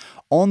arrivals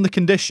on the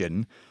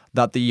condition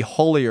that the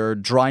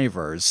haulier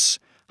drivers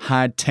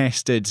had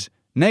tested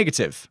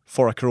negative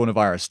for a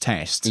coronavirus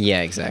test.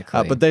 Yeah,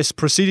 exactly. But this,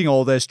 preceding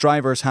all this,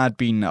 drivers had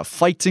been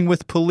fighting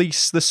with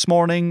police this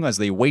morning as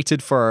they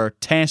waited for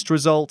test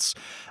results.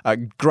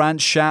 Grant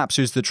Shapps,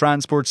 who's the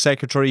Transport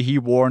Secretary, he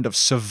warned of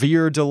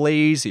severe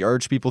delays. He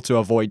urged people to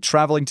avoid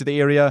travelling to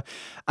the area.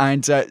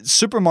 And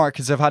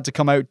supermarkets have had to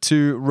come out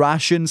to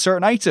ration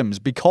certain items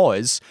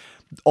because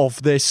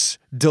of this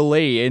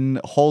delay in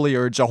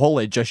haulage,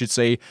 I should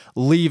say,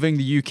 leaving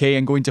the UK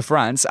and going to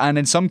France, and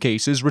in some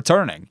cases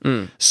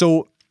returning.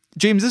 So,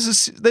 James,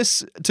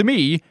 this to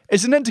me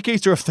is an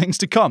indicator of things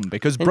to come,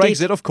 because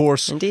Brexit, of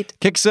course,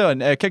 kicks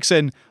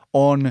in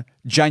on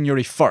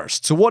January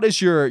 1st. So what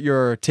is your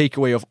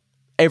takeaway of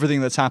everything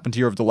that's happened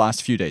here over the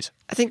last few days?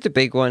 I think the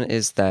big one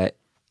is that,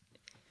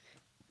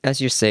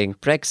 as you're saying,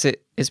 Brexit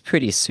is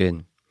pretty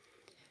soon.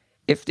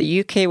 If the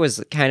UK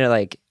was kind of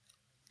like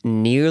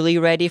nearly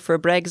ready for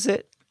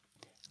Brexit,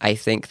 I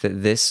think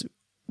that this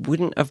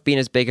wouldn't have been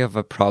as big of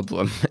a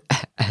problem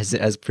as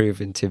it has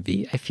proven to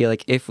be. I feel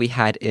like if we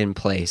had in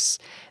place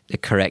the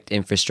correct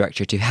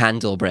infrastructure to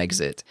handle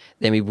Brexit,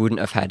 then we wouldn't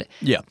have had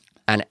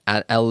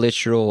a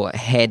literal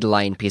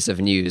headline piece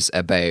of news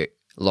about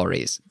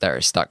lorries that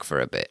are stuck for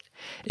a bit.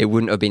 It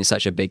wouldn't have been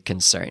such a big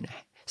concern.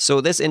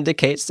 So this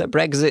indicates that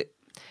Brexit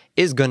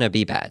is going to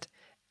be bad.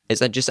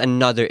 It's just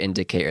another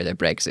indicator that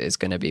Brexit is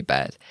going to be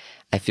bad.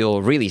 I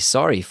feel really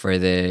sorry for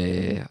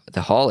the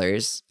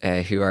haulers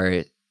who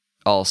are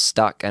all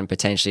stuck and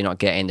potentially not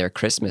getting their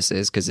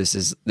Christmases, because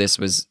this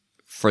was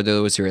for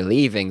those who are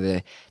leaving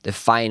the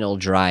final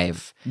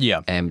drive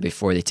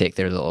before they take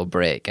their little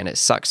break, and it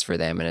sucks for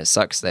them, and it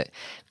sucks that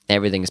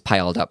everything's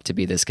piled up to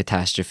be this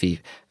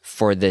catastrophe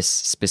for this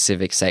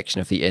specific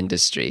section of the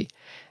industry.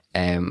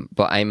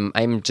 But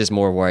I'm just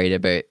more worried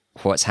about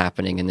what's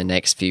happening in the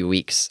next few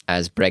weeks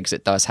as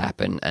Brexit does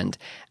happen, and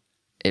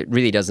it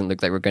really doesn't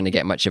look like we're going to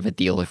get much of a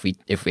deal if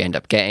we end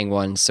up getting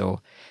one.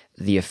 So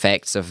the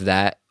effects of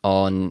that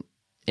on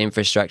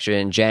infrastructure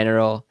in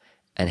general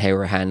and how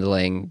we're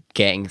handling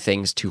getting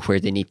things to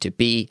where they need to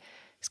be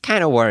is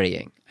kind of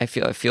worrying. I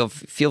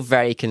feel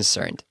very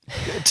concerned.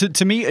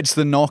 To me, it's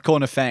the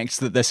knock-on effects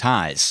that this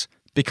has,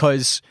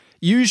 because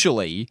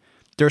usually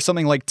there's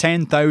something like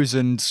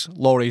 10,000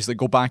 lorries that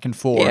go back and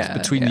forth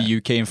between the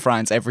UK and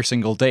France every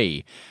single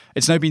day.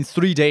 It's now been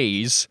 3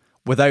 days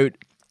without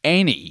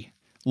any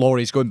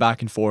lorries going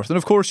back and forth. And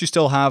of course, you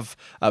still have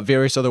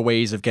various other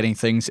ways of getting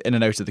things in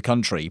and out of the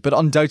country. But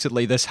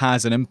undoubtedly, this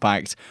has an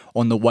impact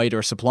on the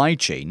wider supply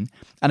chain.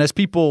 And as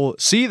people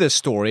see this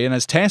story, and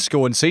as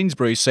Tesco and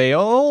Sainsbury's say,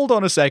 oh, hold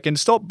on a second,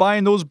 stop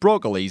buying those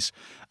broccolis,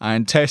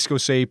 and Tesco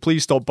say,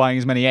 please stop buying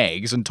as many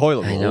eggs and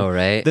toilet roll. I know,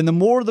 right? Then the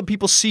more that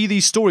people see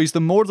these stories,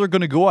 the more they're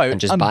going to go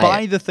out and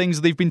buy the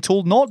things they've been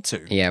told not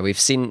to. Yeah, we've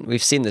seen the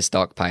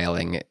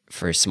stockpiling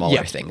for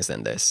smaller things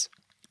than this.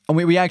 And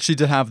we actually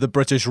did have the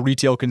British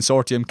Retail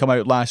Consortium come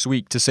out last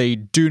week to say,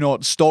 do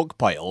not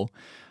stockpile.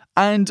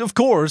 And of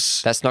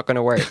course, that's not going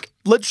to work.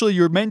 Literally,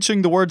 you're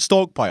mentioning the word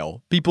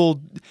stockpile. People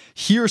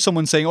hear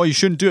someone saying, oh, you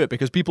shouldn't do it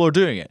because people are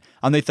doing it.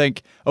 And they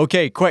think,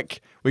 okay,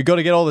 quick, we got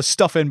to get all this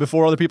stuff in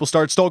before other people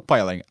start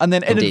stockpiling. And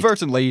then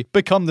inadvertently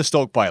become the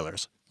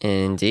stockpilers.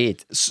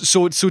 Indeed.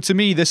 So to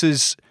me,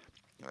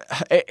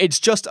 it's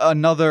just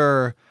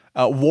another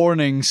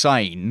warning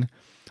sign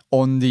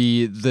on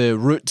the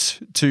route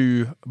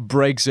to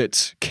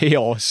Brexit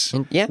chaos,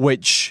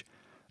 which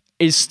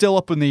is still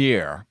up in the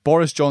air.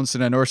 Boris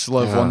Johnson and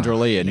Ursula von der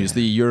Leyen, who's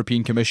the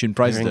European Commission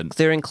president.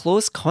 They're in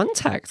close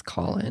contact,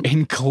 Colin.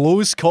 In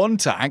close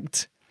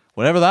contact?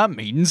 Whatever that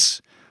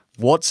means.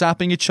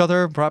 WhatsApping each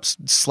other, perhaps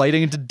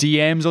sliding into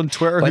DMs on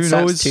Twitter, who knows?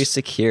 WhatsApp's too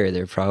secure.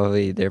 They're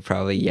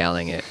probably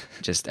yelling it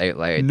just out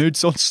loud.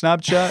 Nudes on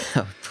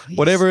Snapchat.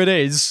 Whatever it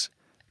is,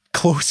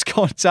 close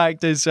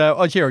contact is...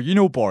 here, you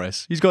know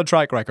Boris. He's got a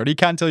track record. He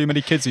can't tell you how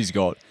many kids he's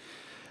got.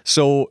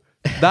 So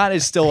that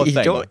is still a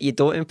thing. You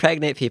don't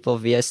impregnate people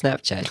via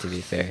Snapchat, to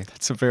be fair.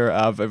 That's a fair,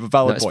 valid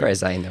Not point. as far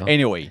as I know.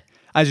 Anyway,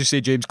 as you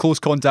say, James, close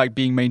contact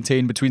being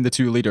maintained between the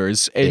two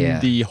leaders in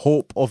the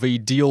hope of a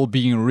deal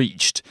being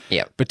reached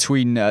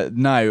between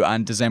now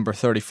and December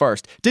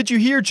 31st. Did you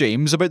hear,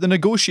 James, about the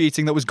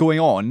negotiating that was going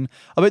on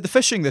about the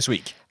fishing this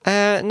week?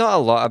 Not a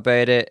lot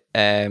about it.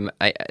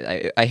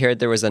 I heard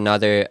there was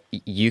another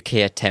UK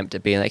attempt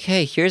at being like,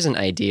 hey, here's an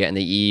idea, and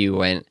the EU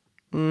went,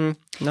 no,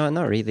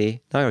 not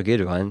really. Not a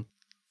good one.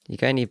 You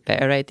got any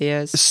better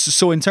ideas?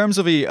 So in terms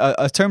of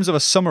a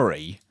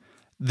summary,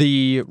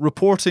 the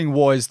reporting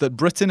was that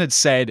Britain had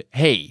said,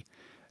 hey,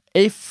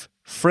 if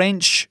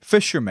French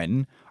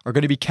fishermen are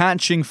going to be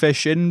catching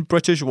fish in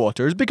British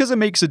waters because it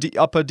makes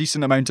up a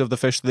decent amount of the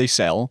fish that they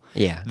sell,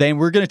 then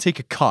we're going to take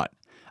a cut.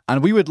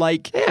 And we would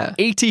like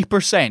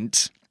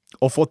 80%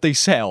 of what they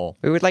sell.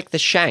 We would like the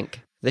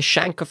shank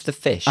of the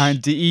fish.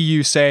 And the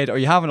EU said, are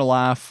you having a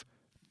laugh?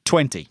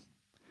 20.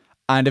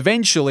 And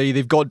eventually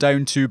they've got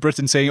down to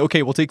Britain saying,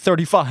 okay, we'll take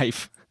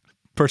 35%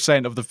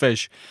 of the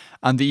fish.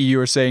 And the EU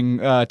are saying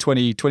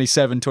 20,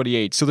 27,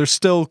 28. So there's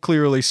still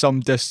clearly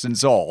some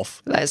distance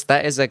off.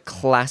 That is a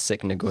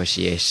classic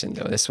negotiation,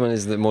 though. This one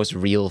is the most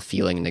real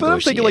feeling negotiation. But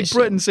I'm thinking like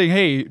Britain saying,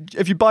 hey,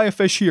 if you buy a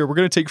fish here, we're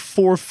going to take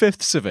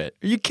 4/5 of it.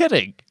 Are you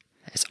kidding?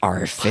 It's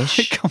our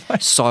fish.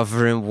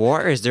 Sovereign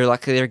waters. They're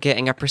lucky they're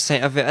getting a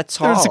percent of it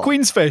at all. It's the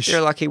Queen's fish.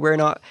 They're lucky we're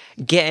not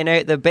getting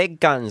out the big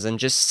guns and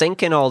just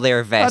sinking all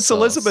their vessels. That's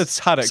Elizabeth's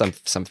haddock.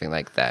 Something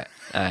like that.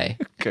 Aye.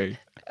 Okay.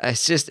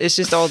 It's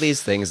just all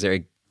these things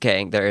that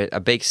they're a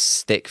big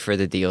stick for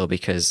the deal,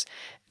 because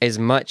as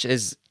much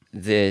as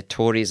the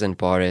Tories and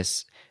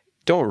Boris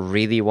don't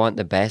really want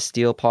the best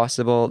deal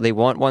possible, they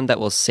want one that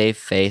will save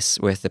face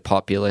with the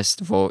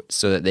populist vote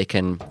so that they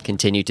can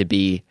continue to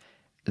be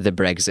the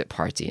Brexit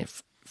party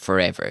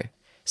forever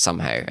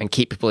somehow and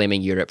keep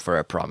blaming Europe for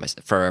a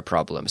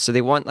problem. So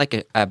they want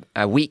like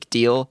a weak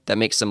deal that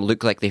makes them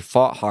look like they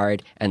fought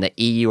hard and the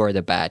EU are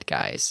the bad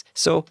guys.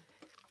 So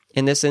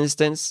in this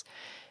instance,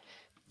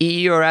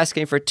 EU are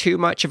asking for too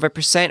much of a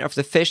percent of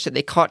the fish that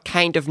they caught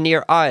kind of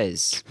near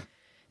us.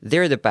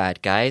 They're the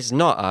bad guys,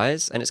 not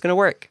us, and it's going to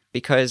work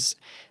because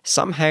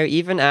somehow,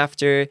 even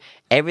after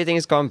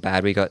everything's gone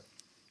bad, we got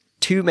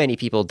too many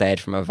people dead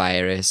from a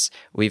virus.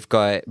 We've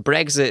got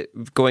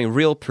Brexit going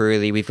real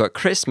poorly. We've got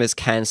Christmas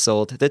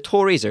cancelled. The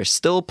Tories are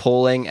still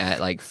polling at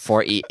like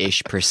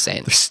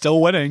 40-ish%. They're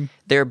still winning.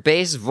 Their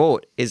base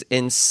vote is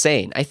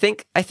insane. I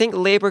think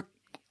Labour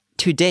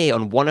today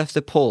on one of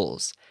the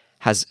polls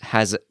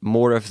has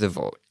more of the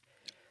vote.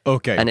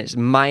 Okay. And it's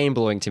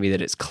mind-blowing to me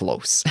that it's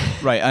close.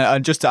 Right,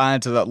 and just to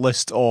add to that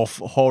list of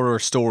horror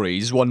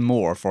stories, one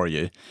more for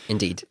you.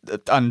 Indeed.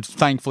 And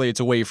thankfully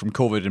it's away from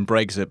COVID and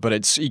Brexit, but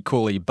it's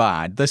equally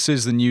bad. This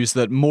is the news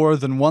that more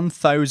than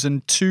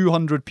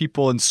 1,200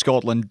 people in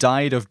Scotland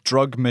died of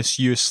drug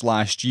misuse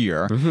last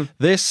year. Mm-hmm.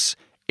 This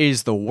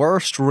is the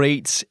worst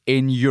rate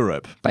in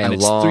Europe. By and a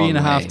it's long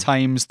 3.5 way.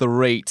 times the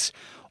rate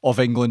of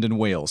England and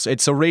Wales.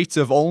 It's a rate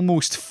of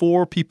almost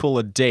 4 people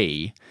a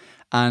day.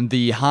 And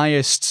the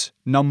highest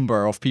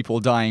number of people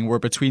dying were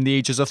between the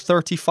ages of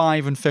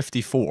 35 and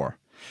 54.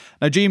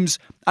 Now, James,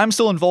 I'm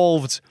still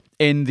involved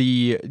in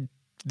the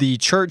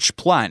church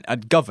plant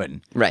at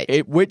Govan,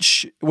 right?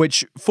 Which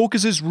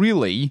focuses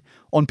really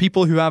on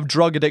people who have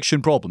drug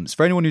addiction problems.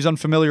 For anyone who's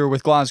unfamiliar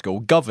with Glasgow,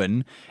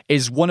 Govan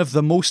is one of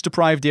the most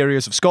deprived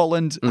areas of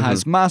Scotland,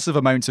 has massive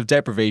amounts of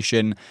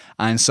deprivation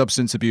and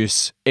substance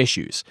abuse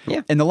issues.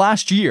 Yeah. In the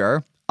last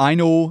year, I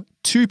know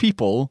 2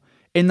 people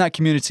in that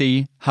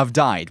community have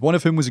died, one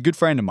of whom was a good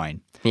friend of mine.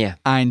 Yeah.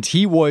 And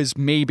he was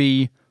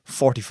maybe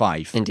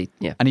 45. Indeed,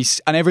 yeah.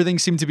 And everything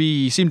seemed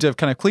to have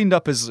kind of cleaned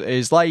up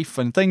his life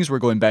and things were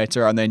going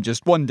better. And then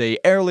just one day,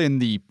 early in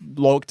the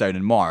lockdown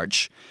in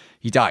March,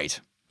 he died.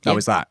 That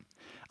was that.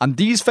 And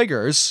these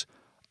figures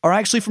are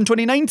actually from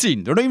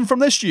 2019. They're not even from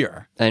this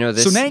year. I know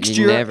this. So next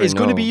year is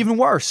going to be even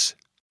worse.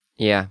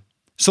 Yeah.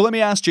 So let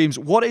me ask James,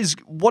 what is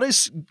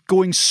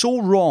going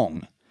so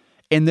wrong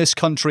in this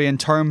country in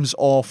terms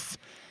of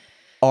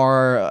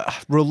our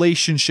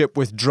relationship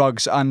with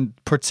drugs, and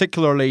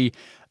particularly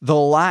the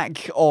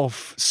lack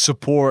of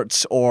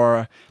support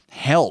or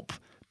help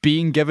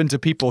being given to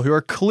people who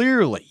are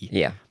clearly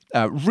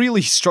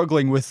really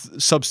struggling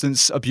with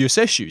substance abuse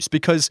issues?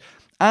 Because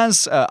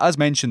as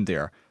mentioned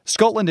there,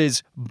 Scotland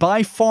is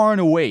by far and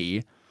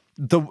away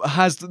the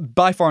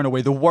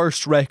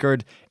worst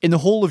record in the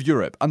whole of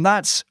Europe, and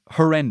that's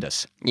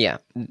horrendous. Yeah,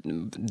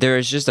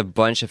 there's just a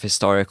bunch of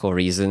historical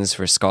reasons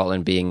for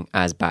Scotland being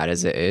as bad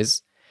as it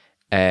is.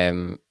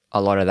 A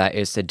lot of that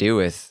is to do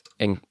with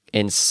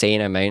insane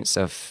amounts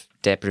of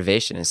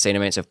deprivation, insane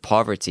amounts of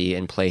poverty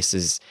in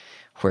places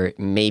where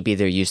maybe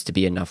there used to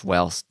be enough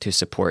wealth to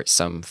support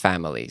some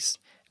families.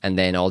 And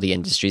then all the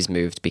industries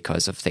moved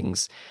because of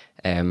things.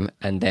 And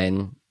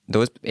then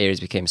those areas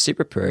became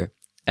super poor.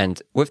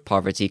 And with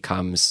poverty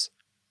comes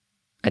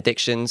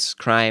addictions,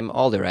 crime,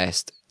 all the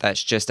rest.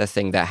 That's just a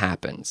thing that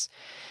happens.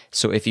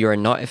 So if you are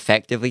not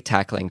effectively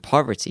tackling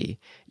poverty,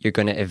 you're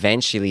going to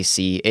eventually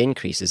see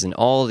increases in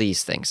all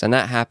these things. And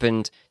that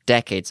happened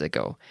decades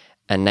ago.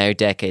 And now,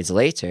 decades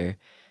later,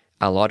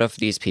 a lot of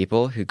these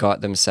people who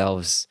got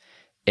themselves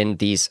in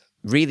these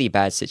really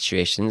bad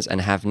situations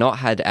and have not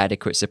had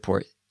adequate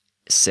support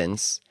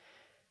since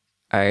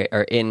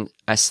are in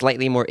a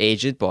slightly more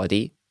aged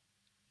body,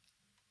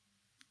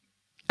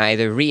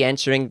 either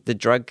re-entering the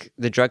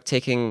drug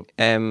taking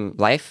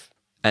life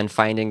and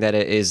finding that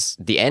it is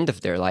the end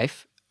of their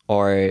life,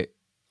 or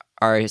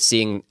are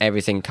seeing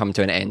everything come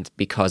to an end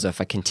because of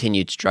a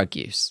continued drug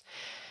use.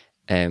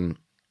 The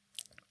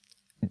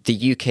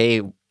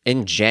UK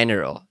in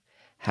general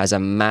has a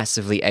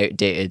massively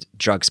outdated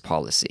drugs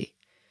policy.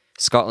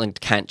 Scotland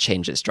can't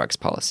change its drugs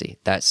policy.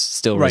 That's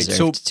still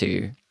reserved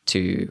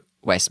to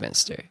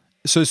Westminster.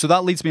 So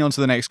that leads me on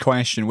to the next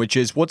question, which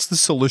is, what's the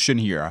solution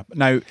here?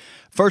 Now,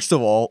 first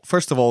of all,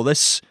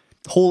 this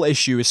whole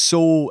issue is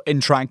so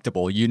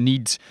intractable. You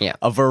need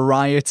a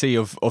variety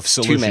of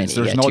solutions.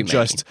 There's not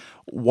just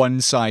one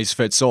size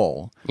fits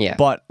all. Yeah.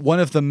 But one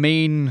of the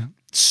main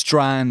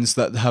strands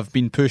that have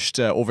been pushed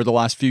over the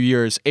last few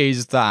years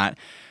is that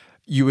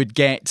you would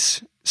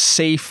get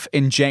safe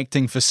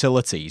injecting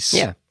facilities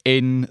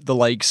in the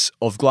likes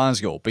of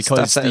Glasgow,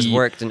 because stuff that has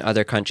worked in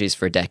other countries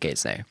for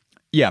decades now.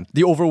 Yeah,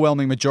 the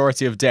overwhelming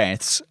majority of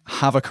deaths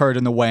have occurred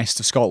in the west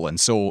of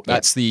Scotland. So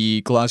that's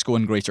the Glasgow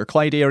and Greater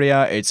Clyde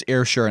area. It's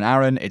Ayrshire and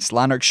Arran. It's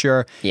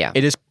Lanarkshire. Yeah.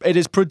 It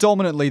is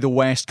predominantly the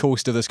west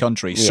coast of this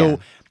country. Yeah. So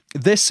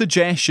this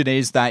suggestion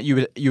is that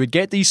you would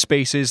get these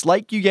spaces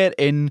like you get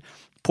in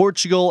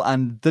Portugal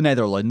and the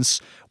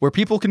Netherlands, where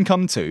people can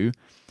come to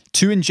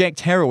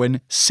inject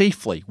heroin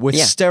safely with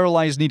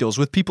sterilized needles,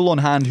 with people on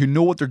hand who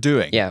know what they're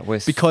doing. Yeah,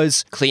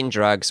 because clean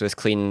drugs, with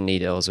clean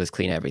needles, with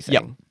clean everything.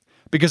 Yeah.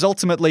 Because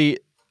ultimately,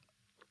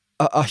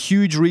 a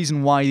huge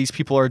reason why these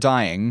people are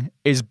dying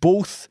is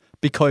both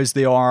because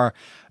they are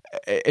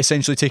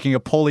essentially taking a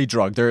poly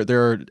drug.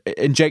 They're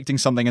injecting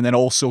something and then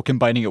also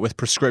combining it with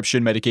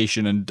prescription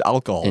medication and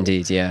alcohol.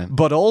 Indeed, yeah.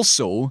 But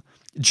also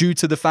due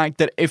to the fact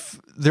that if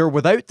they're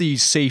without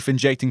these safe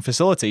injecting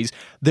facilities,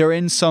 they're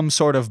in some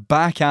sort of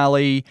back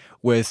alley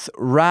with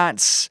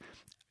rats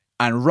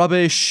and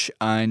rubbish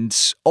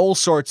and all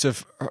sorts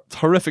of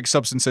horrific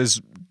substances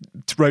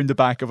round the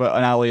back of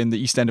an alley in the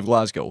east end of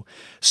Glasgow.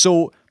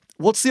 So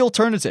what's the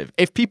alternative?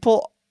 If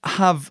people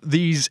have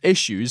these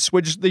issues,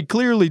 which they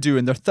clearly do,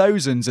 and there are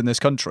thousands in this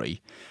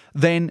country,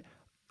 then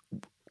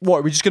what,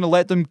 are we just going to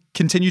let them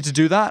continue to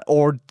do that?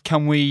 Or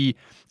can we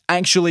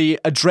actually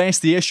address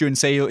the issue and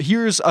say,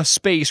 here's a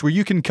space where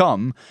you can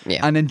come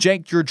and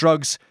inject your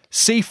drugs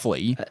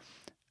safely?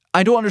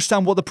 I don't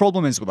understand what the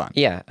problem is with that.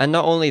 Yeah, and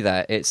not only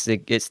that, it's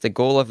the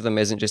goal of them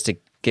isn't just to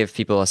give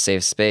people a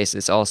safe space,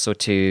 it's also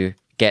to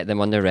get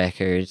them on the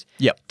record,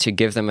 to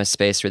give them a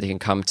space where they can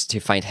come to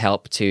find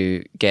help,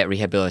 to get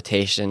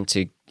rehabilitation,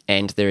 to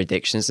end their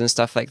addictions and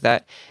stuff like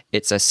that.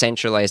 It's a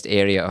centralized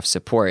area of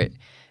support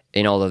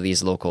in all of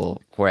these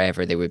local,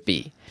 wherever they would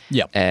be.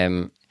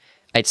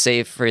 I'd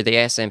say for the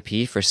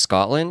SNP for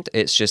Scotland,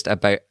 it's just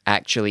about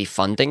actually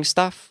funding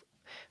stuff.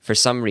 For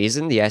some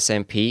reason, the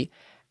SNP,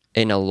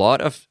 in a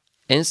lot of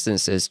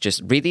instances,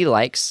 just really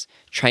likes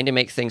trying to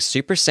make things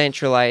super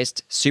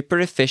centralized, super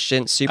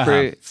efficient,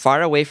 super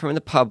far away from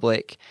the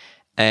public,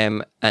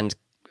 and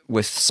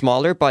with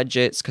smaller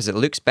budgets because it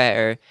looks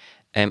better.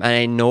 And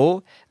I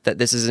know that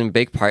this is in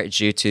big part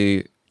due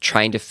to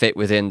trying to fit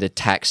within the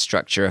tax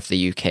structure of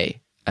the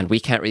UK. And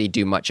we can't really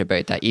do much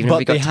about that, even if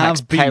we got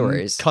tax powers. But they have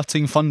been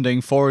cutting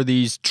funding for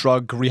these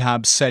drug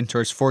rehab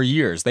centres for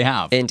years. They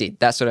have. Indeed,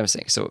 that's what I'm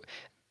saying. So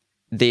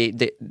the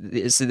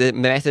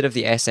method of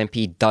the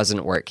SNP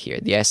doesn't work here.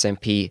 The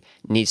SNP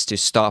needs to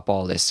stop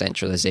all this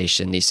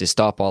centralisation, needs to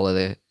stop all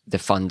of the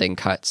funding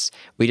cuts.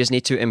 We just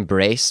need to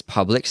embrace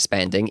public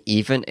spending,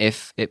 even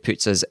if it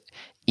puts us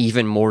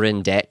even more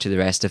in debt to the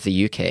rest of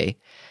the UK,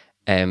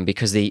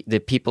 because the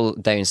people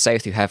down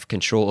south who have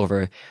control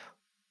over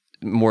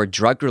more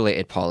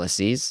drug-related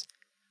policies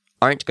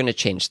aren't going to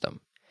change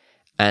them.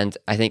 And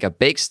I think a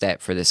big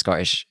step for the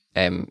Scottish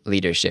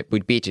leadership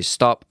would be to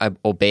stop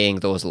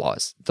obeying those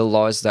laws, the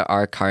laws that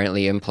are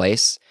currently in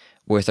place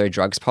with our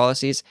drugs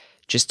policies,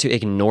 just to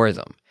ignore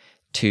them,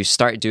 to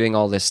start doing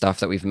all this stuff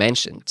that we've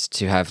mentioned,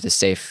 to have the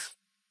safe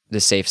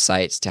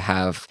sites, to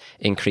have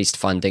increased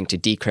funding, to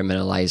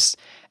decriminalize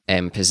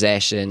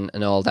possession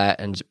and all that,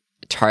 and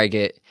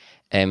target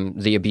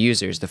the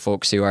abusers, the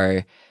folks who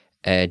are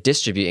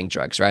distributing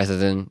drugs, rather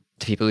than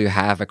the people who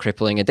have a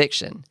crippling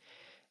addiction.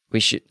 We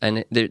should,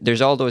 and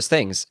there's all those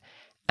things.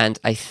 And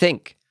I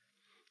think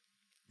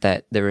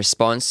that the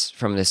response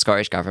from the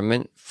Scottish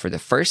government for the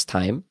first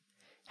time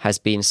has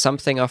been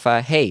something of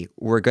a, hey,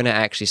 we're going to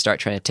actually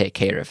start trying to take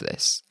care of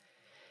this.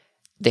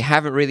 they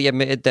haven't really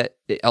admitted that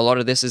a lot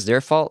of this is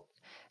their fault,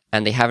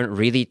 and they haven't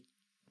really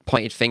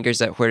pointed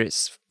fingers at where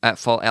it's at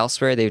fault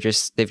elsewhere. They've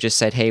just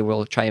said, hey,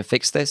 we'll try and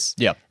fix this.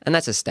 Yeah. And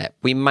that's a step.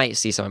 We might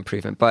see some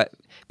improvement, but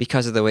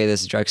because of the way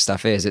this drug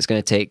stuff is, it's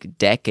going to take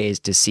decades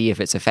to see if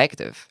it's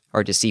effective,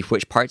 or to see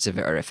which parts of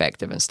it are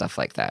effective and stuff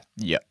like that.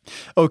 Yeah.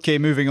 Okay,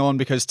 moving on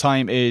because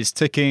time is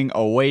ticking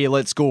away.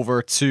 Let's go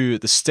over to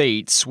the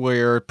States,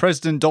 where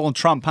President Donald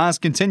Trump has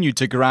continued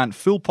to grant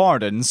full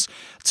pardons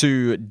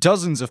to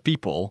dozens of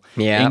people,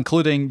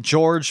 including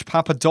George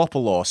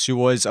Papadopoulos, who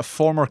was a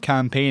former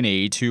campaign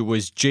aide who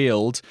was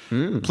jailed,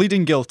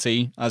 pleading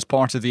guilty as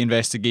part of the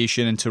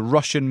investigation into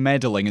Russian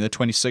meddling in the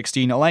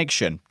 2016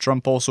 election.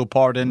 Trump also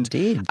pardoned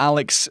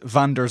Alex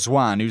van der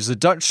Zwaan, who's the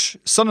Dutch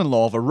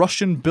son-in-law of a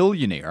Russian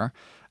billionaire.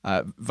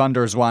 Van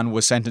der Zwaan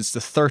was sentenced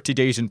to 30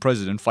 days in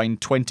prison and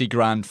fined 20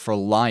 grand for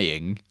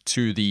lying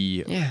to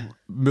the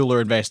Mueller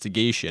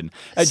investigation.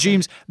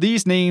 James,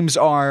 these names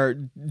are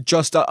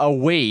just a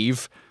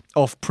wave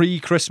of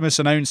pre-Christmas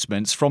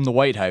announcements from the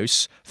White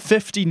House.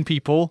 15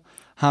 people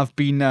have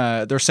been,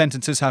 their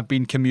sentences have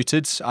been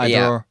commuted,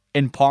 either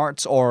in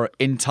part or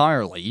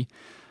entirely.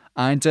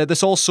 And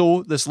this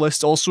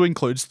list also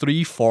includes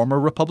 3 former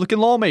Republican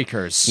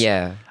lawmakers.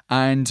 Yeah.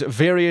 And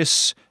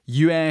various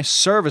US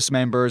service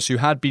members who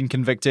had been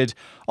convicted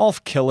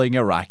of killing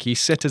Iraqi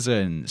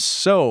citizens.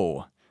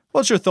 So,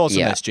 what's your thoughts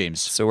on this,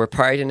 James? So we're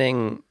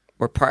pardoning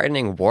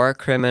war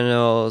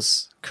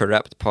criminals,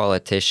 corrupt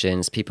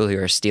politicians, people who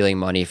are stealing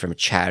money from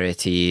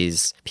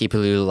charities,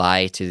 people who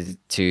lie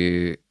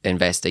to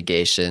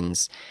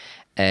investigations.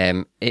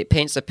 It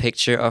paints a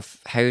picture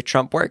of how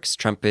Trump works.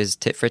 Trump is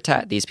tit for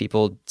tat. These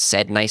people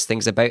said nice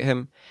things about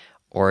him,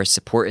 or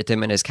supported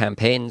him in his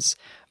campaigns,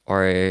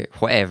 or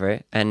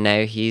whatever, and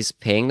now he's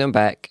paying them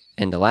back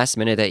in the last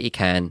minute that he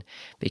can,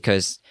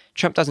 because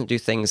Trump doesn't do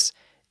things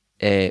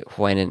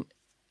when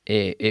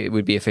it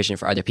would be efficient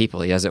for other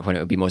people. He does it when it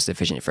would be most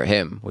efficient for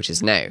him, which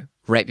is now,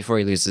 right before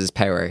he loses his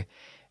power,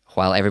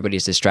 while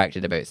everybody's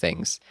distracted about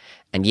things.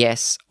 And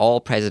yes, all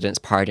presidents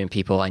pardon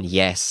people, and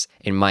yes,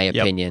 in my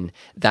opinion,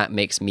 that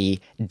makes me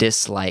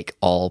dislike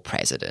all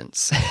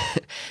presidents.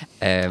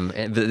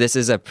 This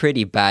is a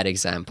pretty bad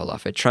example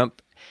of it.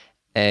 Trump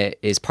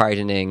is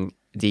pardoning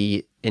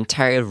the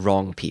entire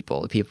wrong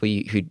people, the people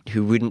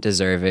who wouldn't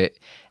deserve it,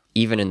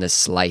 even in the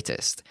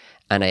slightest.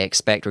 And I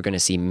expect we're going to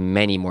see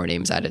many more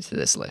names added to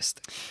this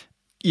list.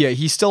 Yeah,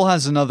 he still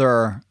has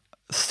another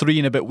 3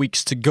 and a bit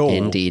weeks to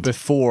go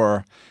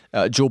before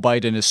Joe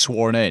Biden is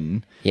sworn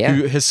in,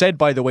 who has said,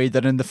 by the way,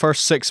 that in the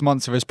first 6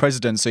 months of his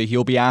presidency,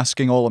 he'll be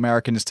asking all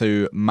Americans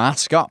to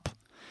mask up.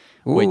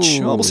 Which,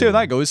 we'll see how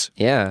that goes.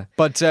 Yeah.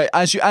 But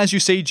as you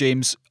say,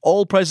 James,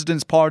 all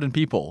presidents pardon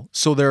people,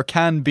 so there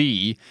can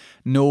be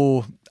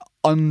no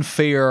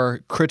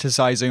unfair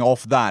criticizing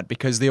of that,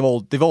 because they've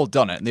all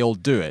done it and they all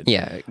do it.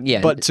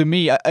 Yeah. But to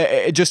me,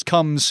 it just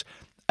comes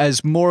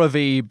as more of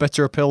a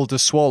bitter pill to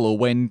swallow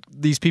when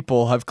these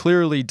people have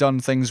clearly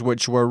done things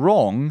which were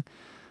wrong,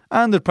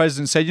 and the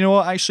president said, you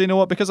know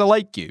what, because I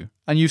like you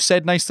and you've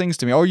said nice things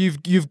to me, or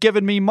you've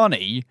given me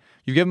money,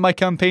 you've given my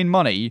campaign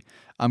money,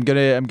 I'm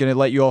gonna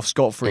let you off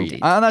scot-free.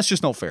 And that's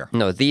just not fair.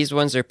 No, these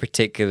ones are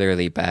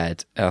particularly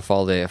bad of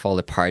all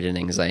the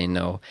pardonings I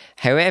know.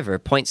 However,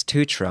 points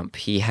to Trump,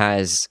 he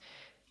has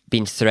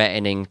been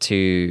threatening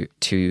to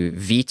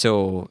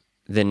veto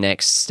the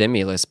next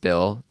stimulus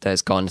bill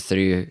that's gone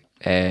through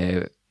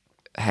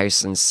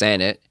House and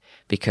Senate,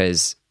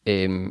 because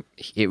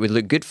it would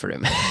look good for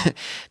him.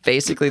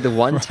 Basically, the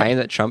one time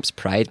that Trump's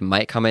pride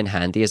might come in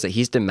handy is that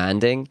he's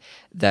demanding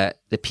that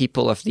the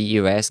people of the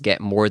US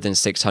get more than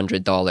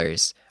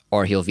 $600,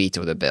 or he'll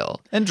veto the bill.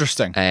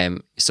 Interesting.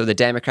 So the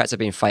Democrats have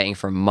been fighting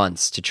for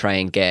months to try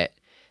and get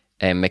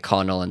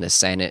McConnell and the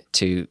Senate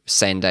to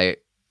send out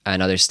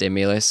another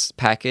stimulus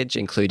package,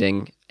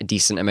 including a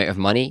decent amount of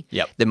money.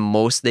 Yep. The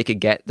most they could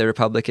get the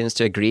Republicans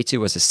to agree to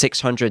was a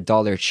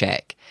 $600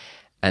 check.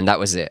 And that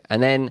was it.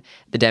 And then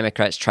the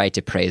Democrats tried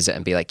to praise it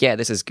and be like, yeah,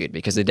 this is good,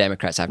 because the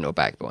Democrats have no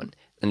backbone.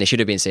 And they should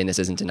have been saying this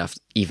isn't enough,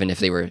 even if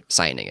they were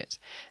signing it.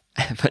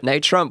 But now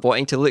Trump,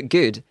 wanting to look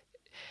good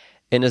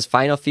in his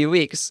final few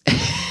weeks,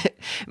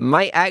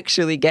 might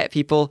actually get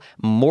people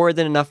more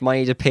than enough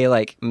money to pay,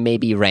 like,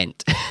 maybe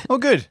rent. Oh,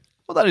 good.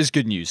 Well, that is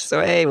good news.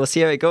 So, hey, we'll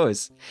see how it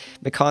goes.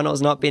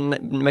 McConnell's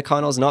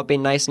not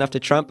been nice enough to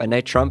Trump, and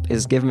now Trump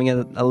is giving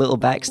him a little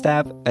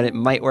backstab, and it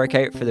might work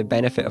out for the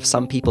benefit of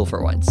some people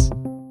for once.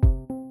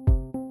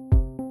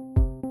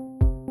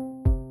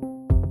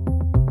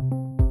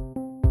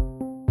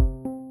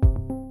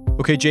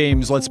 Okay,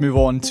 James, let's move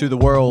on to the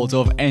world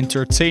of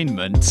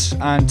entertainment.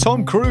 And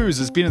Tom Cruise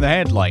has been in the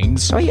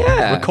headlines. Oh,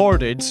 yeah.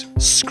 Recorded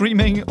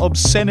screaming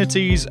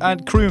obscenities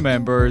at crew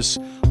members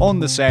on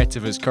the set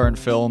of his current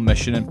film,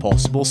 Mission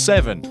Impossible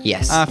 7.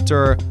 Yes.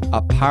 After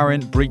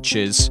apparent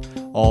breaches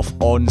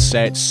of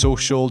on-set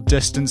social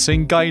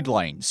distancing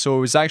guidelines. So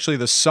it was actually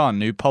The Sun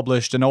who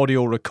published an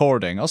audio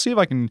recording. I'll see if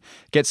I can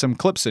get some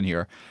clips in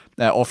here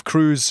of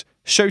Cruise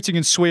shouting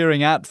and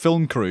swearing at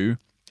film crew,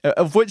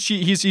 of which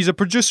he's a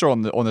producer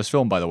on this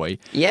film, by the way.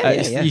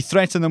 Yeah. He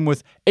threatened them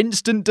with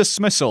instant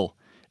dismissal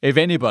if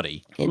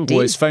anybody Indeed.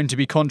 was found to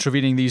be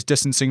contravening these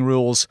distancing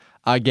rules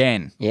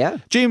again. Yeah.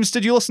 James,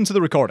 did you listen to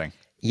the recording?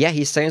 Yeah,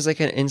 he sounds like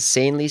an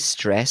insanely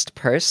stressed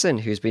person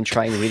who's been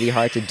trying really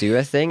hard to do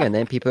a thing and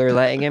then people are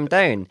letting him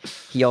down.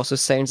 He also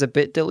sounds a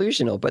bit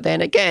delusional, but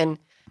then again,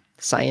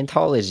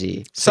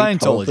 Scientology. So he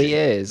probably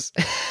is.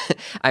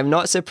 I'm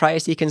not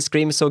surprised he can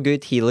scream so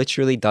good. He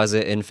literally does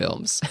it in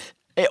films.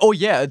 Oh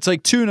yeah, it's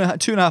like two and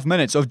a half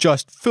minutes of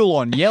just full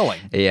on yelling.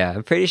 Yeah,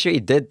 I'm pretty sure he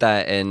did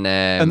that in.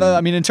 And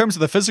I mean, in terms of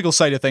the physical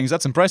side of things,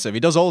 that's impressive.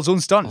 He does all his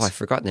own stunts. Oh, I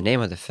forgot the name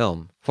of the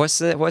film. What's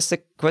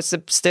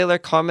the stellar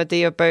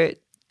comedy about?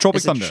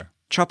 Tropic Thunder.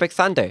 Tropic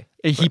Thunder.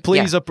 He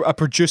plays a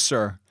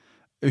producer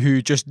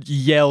who just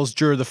yells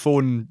down the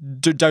phone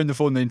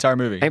the entire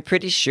movie. I'm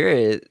pretty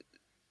sure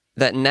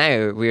that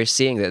now we're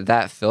seeing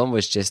that film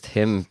was just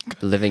him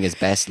living his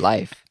best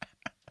life.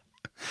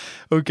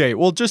 Okay,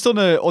 well, just on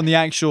the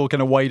actual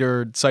kind of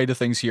wider side of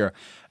things here,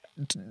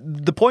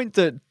 the point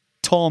that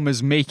Tom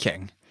is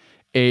making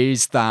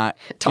is that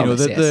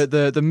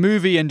the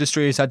movie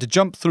industry has had to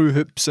jump through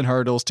hoops and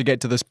hurdles to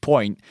get to this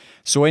point.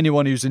 So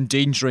anyone who's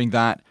endangering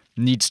that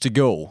needs to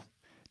go.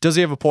 Does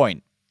he have a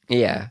point?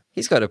 Yeah,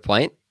 he's got a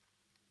point.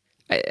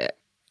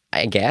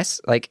 I guess.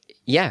 Like,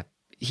 yeah,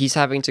 he's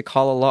having to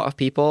call a lot of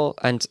people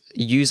and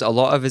use a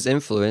lot of his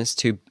influence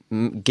to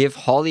give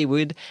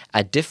Hollywood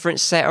a different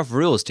set of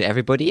rules to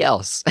everybody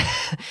else.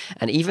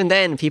 And even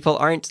then, people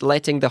aren't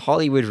letting the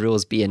Hollywood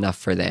rules be enough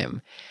for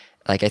them.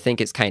 Like, I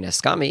think it's kind of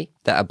scummy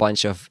that a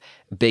bunch of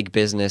big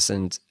business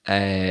and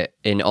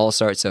in all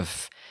sorts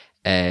of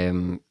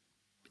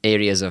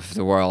areas of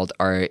the world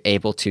are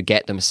able to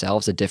get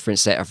themselves a different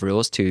set of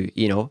rules to,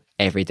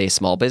 everyday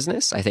small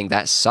business. I think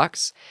that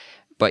sucks.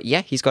 But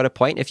yeah, he's got a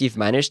point. If you've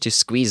managed to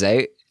squeeze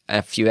out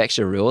a few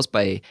extra rules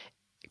by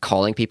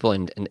calling people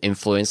and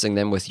influencing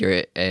them with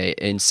your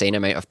insane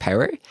amount of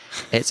power,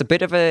 it's a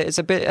bit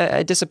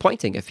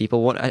disappointing if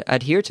people won't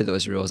adhere to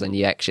those rules and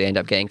you actually end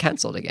up getting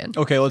cancelled again.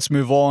 Okay, let's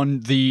move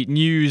on. The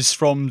news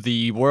from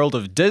the world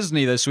of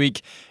Disney this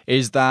week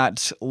is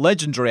that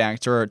legendary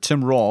actor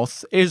Tim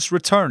Roth is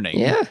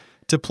returning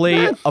to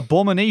play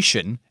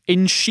Abomination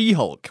in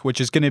She-Hulk, which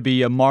is going to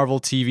be a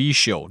Marvel TV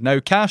show. Now,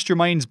 cast your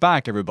minds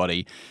back,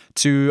 everybody,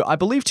 to, I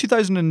believe,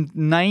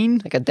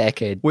 2009? Like a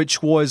decade.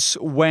 Which was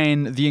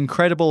when The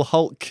Incredible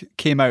Hulk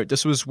came out.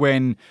 This was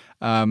when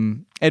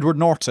Edward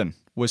Norton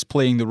was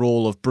playing the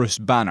role of Bruce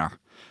Banner.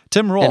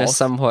 Tim Roth... In a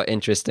somewhat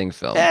interesting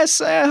film. Yes,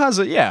 it has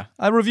it, yeah.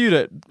 I reviewed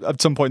it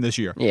at some point this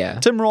year.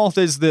 Yeah. Tim Roth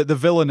is the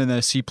villain in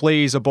this. He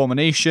plays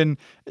Abomination.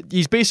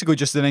 He's basically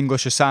just an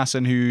English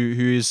assassin who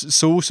is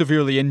so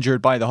severely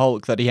injured by the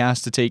Hulk that he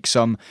has to take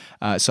some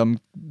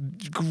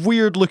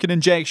weird-looking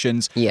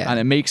injections, and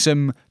it makes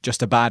him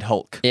just a bad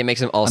Hulk. It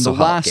makes him also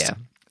Hulk,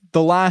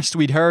 The last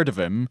we'd heard of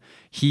him,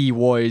 he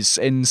was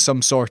in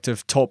some sort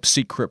of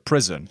top-secret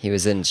prison. He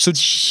was in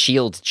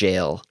S.H.I.E.L.D.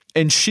 jail.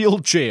 In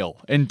S.H.I.E.L.D. jail,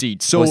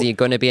 indeed. So, was he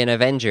going to be an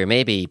Avenger?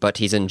 Maybe, but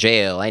he's in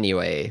jail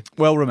anyway.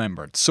 Well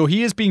remembered. So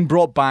he is being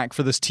brought back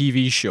for this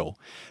TV show.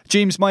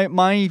 James,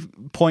 my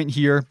point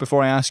here,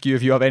 before I ask you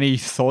if you have any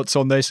thoughts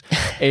on this,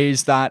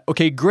 is that,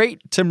 okay, great,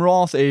 Tim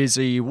Roth is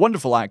a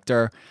wonderful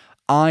actor.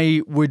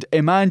 I would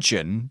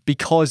imagine,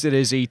 because it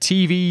is a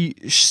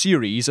TV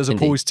series as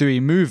opposed to a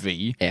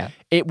movie,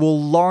 it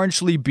will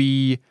largely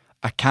be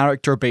a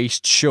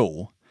character-based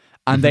show.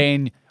 And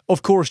then...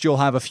 Of course, you'll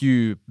have a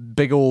few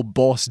big old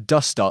boss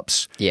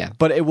dust-ups. Yeah.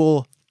 But it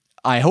will,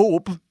 I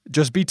hope,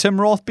 just be Tim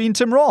Roth being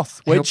Tim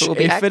Roth. Which,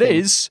 if it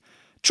is,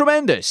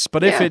 tremendous.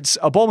 But if it's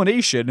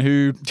Abomination,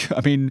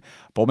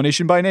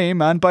 Abomination by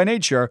name and by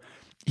nature,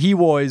 he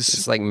was...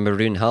 It's like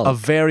Maroon Hulk. A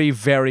very,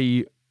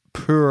 very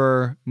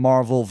poor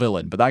Marvel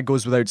villain. But that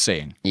goes without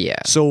saying.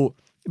 Yeah. So,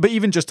 but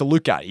even just to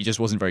look at, he just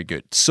wasn't very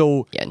good.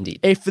 So, indeed.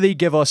 If they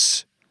give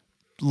us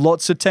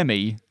lots of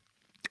Timmy,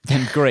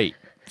 then great.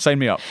 Sign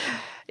me up.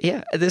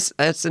 Yeah,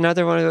 that's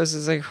another one of those.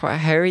 Is like,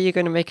 how are you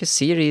going to make a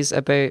series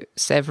about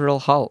several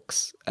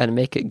Hulks and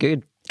make it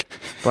good?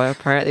 Well,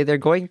 apparently they're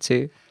going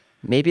to.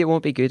 Maybe it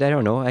won't be good. I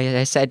don't know.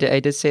 I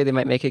did say they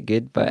might make it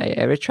good, but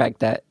I retract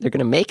that. They're going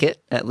to make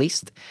it at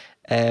least.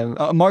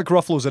 Mark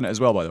Ruffalo's in it as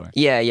well, by the way.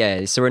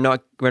 Yeah. So we're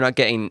not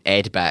getting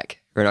Ed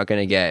back. We're not going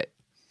to get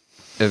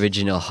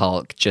original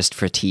Hulk just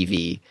for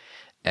TV.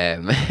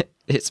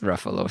 It's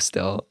Ruffalo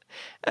still.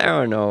 I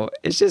don't know.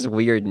 It's just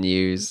weird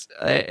news.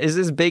 Is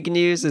this big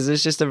news? Is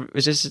this just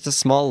a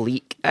small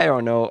leak? I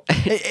don't know.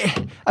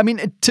 I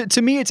mean,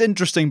 to me, it's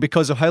interesting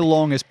because of how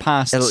long has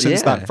passed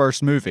since that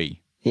first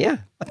movie. Yeah,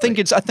 I think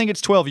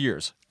it's 12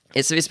 years.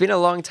 It's been a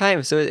long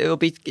time, so it'll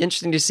be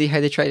interesting to see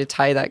how they try to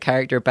tie that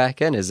character back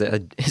in. Is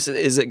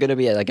it going to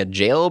be like a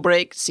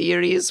jailbreak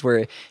series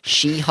where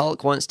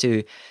She-Hulk wants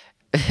to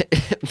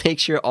make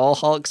sure all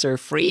Hulks are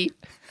free?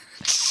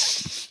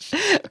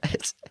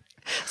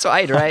 So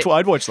I'd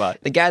watch that.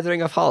 The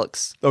Gathering of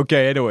Hulks.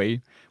 Okay,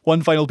 anyway.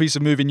 One final piece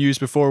of movie news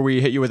before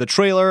we hit you with a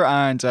trailer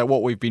and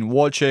what we've been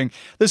watching.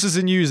 This is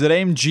the news that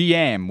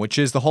MGM, which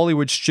is the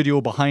Hollywood studio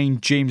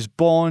behind James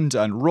Bond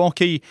and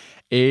Rocky,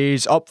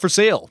 is up for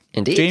sale.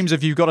 Indeed. James,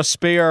 if you've got a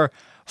spare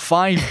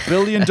 $5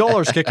 billion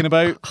kicking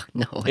about.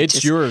 No,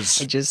 it's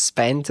yours. I just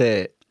spent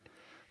it.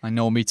 I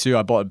know, me too.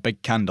 I bought a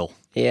big candle.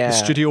 Yeah. The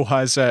studio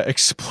has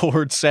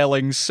explored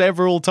selling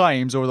several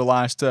times over the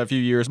last few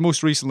years.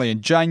 Most recently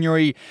in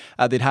January,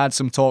 they'd had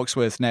some talks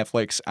with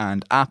Netflix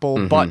and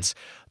Apple, but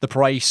the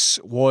price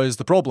was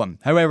the problem.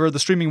 However, the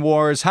streaming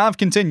wars have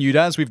continued,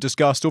 as we've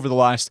discussed over the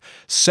last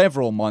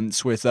several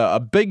months, with a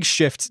big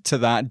shift to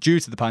that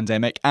due to the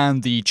pandemic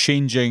and the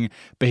changing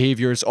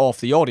behaviours of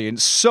the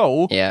audience.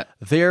 So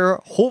they're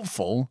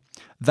hopeful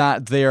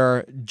that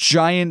their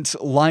giant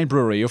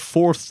library of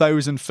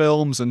 4,000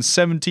 films and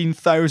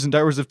 17,000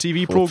 hours of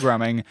TV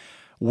programming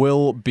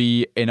will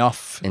be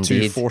enough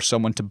to force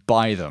someone to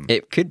buy them.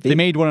 It could be. They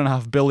made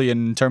 $1.5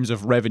 billion in terms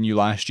of revenue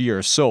last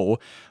year, so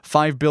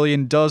 $5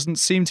 billion doesn't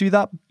seem to be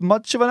that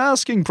much of an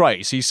asking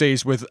price, he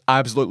says, with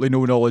absolutely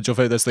no knowledge of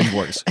how this thing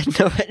works.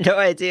 No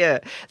idea.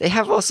 They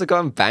have also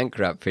gone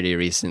bankrupt pretty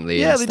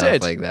recently and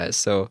stuff like that.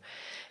 So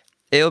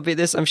it'll be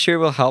this, I'm sure,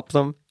 will help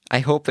them. I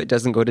hope it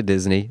doesn't go to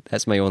Disney.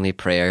 That's my only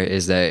prayer,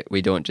 is that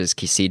we don't just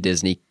see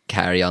Disney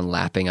carry on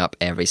lapping up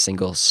every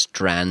single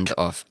strand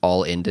of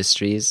all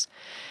industries.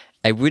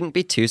 I wouldn't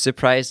be too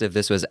surprised if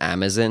this was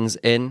Amazon's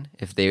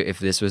if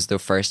this was the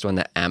first one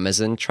that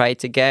Amazon tried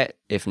to get,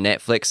 if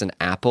Netflix and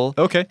Apple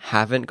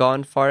haven't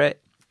gone for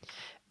it.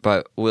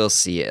 But we'll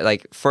see.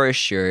 Like, for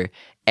sure,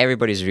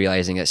 everybody's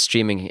realizing that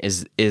streaming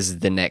is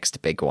the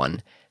next big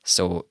one.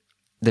 So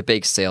the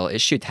big sale, it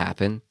should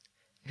happen.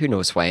 Who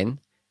knows when?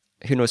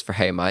 Who knows for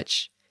how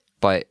much?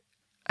 But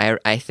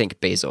I think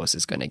Bezos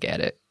is going to get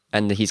it.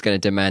 And he's going to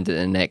demand that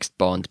the next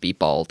Bond be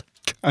bald.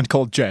 And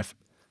called Jeff.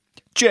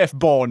 Jeff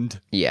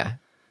Bond. Yeah.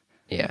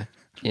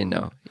 You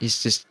know,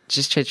 he's just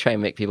to try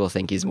and make people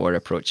think he's more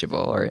approachable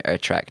or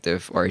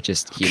attractive or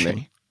just human.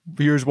 Okay.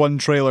 Here's one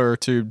trailer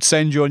to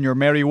send you on your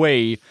merry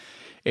way.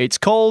 It's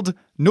called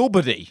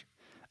Nobody.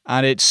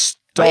 And it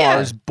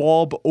stars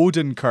Bob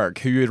Odenkirk,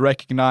 who you'd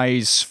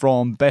recognise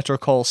from Better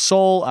Call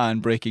Saul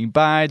and Breaking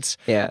Bad,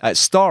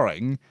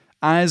 starring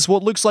as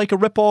what looks like a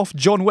rip-off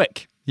John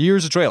Wick.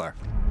 Here's a trailer.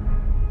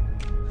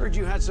 Heard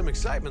you had some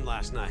excitement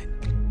last night.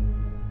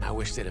 I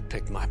wish they'd have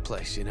picked my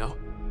place, you know?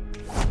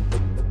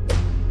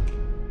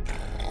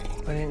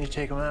 Why didn't you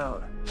take him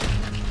out?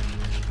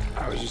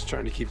 I was just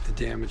trying to keep the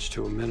damage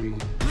to a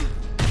minimum.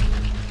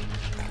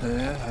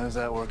 Yeah, how's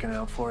that working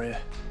out for you?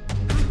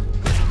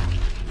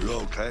 You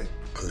okay?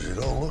 Because you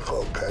don't look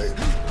okay.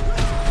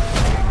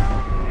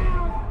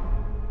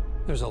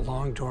 There's a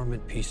long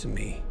dormant piece of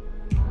me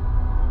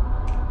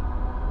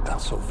that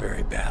so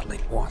very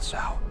badly wants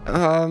out.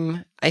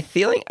 I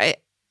feel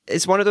like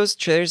it's one of those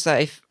trailers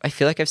that I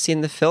feel like I've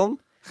seen the film,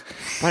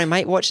 but I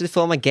might watch the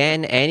film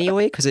again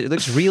anyway because it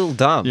looks real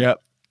dumb.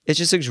 Yep. It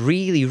just looks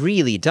really,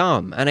 really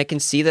dumb. And I can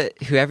see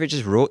that whoever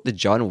just wrote the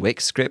John Wick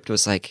script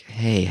was like,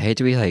 hey, how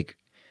do we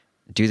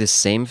do the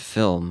same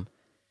film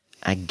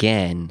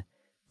again,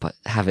 but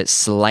have it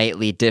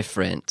slightly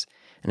different?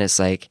 And it's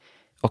like,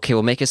 okay,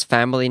 we'll make his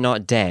family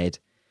not dead.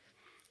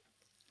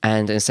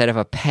 And instead of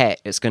a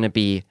pet, it's going to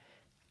be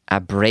a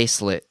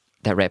bracelet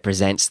that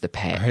represents the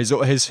pet.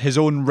 His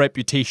own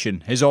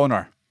reputation, his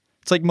honor.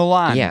 It's like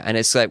Milan. Yeah, and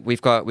it's like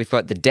we've got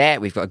the debt,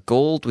 we've got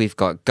gold, we've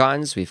got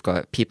guns, we've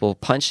got people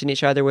punching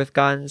each other with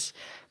guns.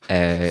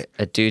 A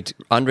dude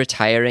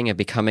unretiring and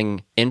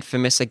becoming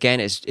infamous again.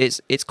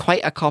 It's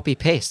quite a copy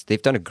paste.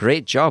 They've done a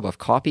great job of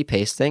copy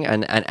pasting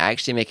and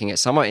actually making it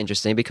somewhat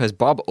interesting because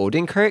Bob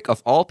Odenkirk,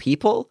 of all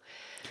people,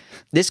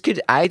 this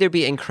could either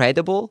be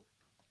incredible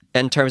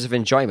in terms of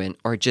enjoyment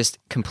or just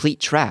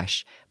complete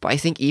trash. But I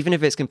think even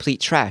if it's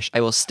complete trash,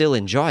 I will still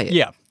enjoy it.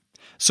 Yeah.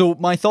 So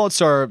my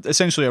thoughts are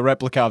essentially a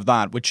replica of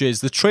that, which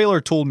is the trailer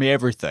told me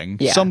everything.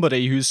 Yeah.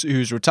 Somebody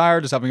who's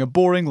retired is having a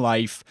boring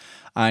life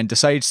and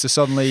decides to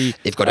suddenly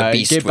they've got a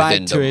beast get back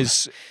within to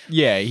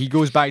them. he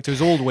goes back to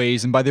his old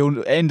ways, and by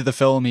the end of the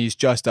film he's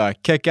just a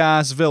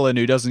kick-ass villain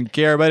who doesn't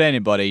care about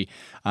anybody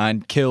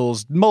and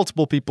kills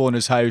multiple people in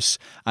his house,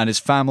 and his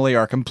family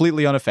are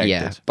completely unaffected.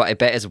 Yeah, but I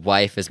bet his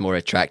wife is more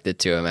attracted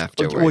to him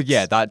afterwards. Well,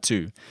 yeah, that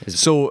too.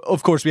 So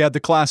of course we had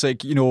the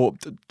classic,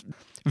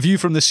 view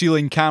from the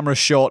ceiling camera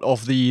shot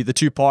of the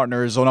two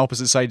partners on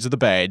opposite sides of the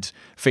bed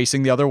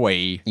facing the other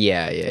way.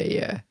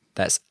 Yeah.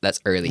 That's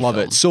early Love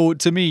film. it. So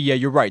to me, yeah,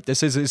 you're right.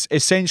 This is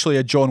essentially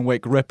a John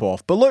Wick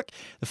ripoff. But look,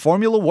 the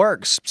formula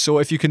works. So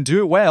if you can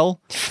do it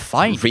well,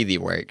 fine. It really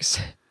works.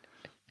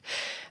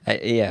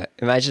 Yeah,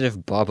 imagine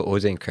if Bob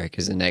Odenkirk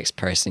is the next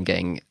person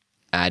getting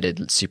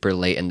added super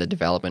late in the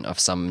development of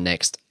some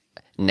next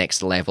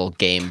level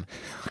game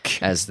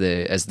as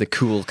the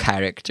cool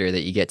character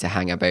that you get to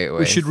hang about with.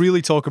 We should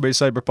really talk about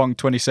Cyberpunk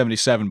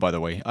 2077, by the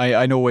way.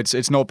 I know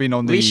it's not been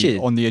on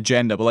the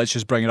agenda, but let's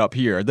just bring it up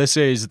here. This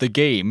is the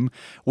game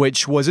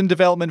which was in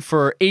development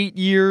for 8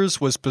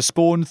 years, was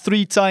postponed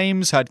 3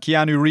 times, had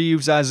Keanu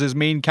Reeves as his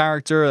main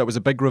character. That was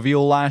a big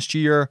reveal last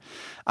year.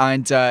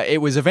 And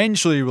it was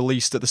eventually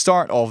released at the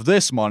start of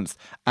this month,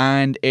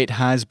 and it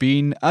has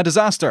been a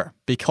disaster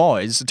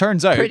because it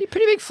turns out pretty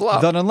big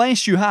flop. That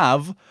unless you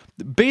have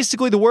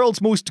basically the world's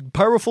most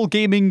powerful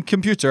gaming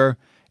computer,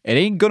 it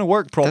ain't going to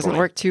work properly. Doesn't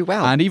work too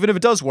well. And even if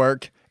it does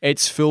work,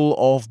 It's full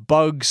of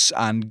bugs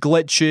and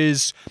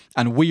glitches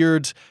and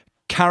weird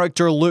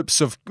character loops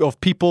of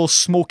people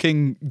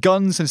smoking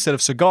guns instead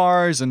of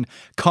cigars and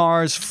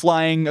cars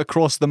flying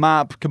across the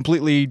map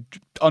completely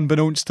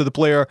unbeknownst to the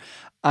player.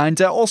 And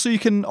also you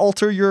can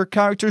alter your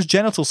character's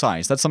genital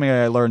size. That's something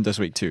I learned this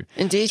week too.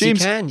 Indeed,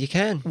 James, you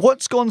can.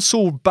 What's gone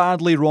so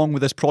badly wrong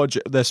with this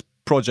project?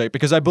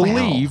 Because I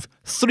believe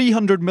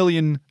 $300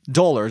 million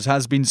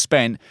has been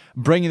spent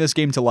bringing this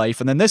game to life.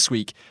 And then this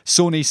week,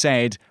 Sony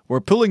said, we're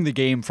pulling the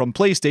game from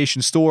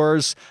PlayStation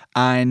stores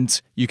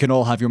and you can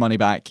all have your money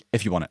back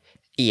if you want it.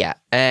 Yeah.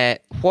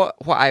 What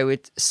I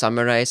would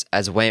summarize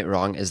as went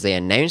wrong is they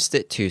announced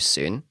it too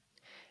soon,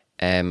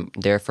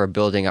 therefore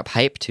building up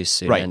hype too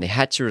soon. Right. And they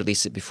had to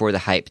release it before the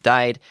hype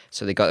died.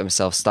 So they got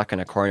themselves stuck in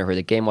a corner where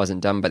the game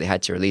wasn't done, but they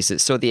had to release it.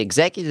 So the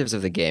executives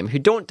of the game, who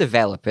don't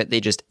develop it,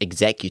 they just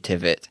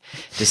executive it,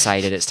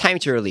 decided it's time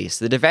to release.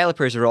 The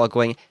developers were all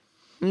going,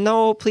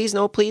 no, please,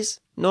 no, please.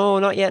 No,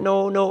 not yet.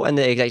 No, no. And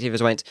the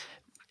executives went,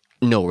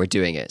 no, we're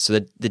doing it. So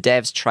the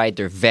devs tried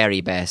their very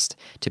best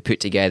to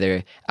put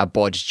together a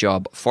bodge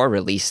job for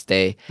release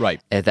day, right?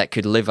 That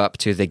could live up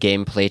to the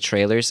gameplay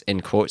trailers,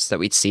 in quotes, that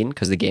we'd seen,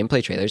 because the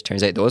gameplay trailers,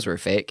 turns out those were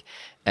fake.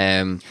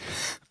 And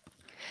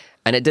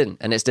it didn't,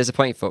 and it's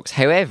disappointing, folks.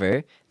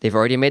 However, they've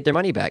already made their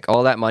money back.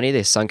 All that money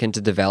they sunk into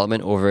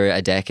development over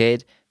a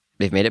decade,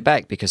 they've made it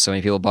back because so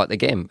many people bought the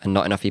game and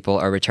not enough people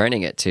are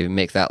returning it to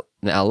make that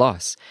a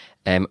loss.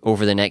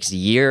 Over the next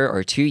year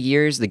or 2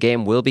 years, the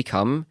game will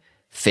become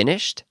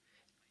finished.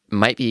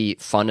 Might be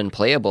fun and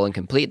playable and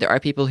complete. There are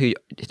people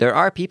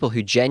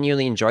who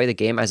genuinely enjoy the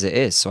game as it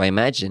is. So I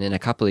imagine in a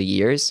couple of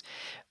years,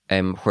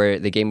 where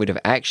the game would have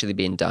actually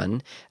been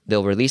done,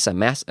 they'll release a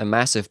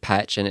massive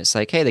patch, and it's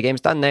like, hey, the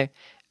game's done now,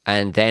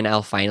 and then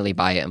I'll finally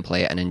buy it and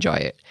play it and enjoy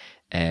it.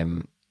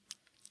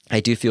 I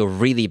do feel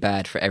really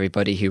bad for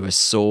everybody who was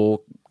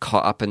so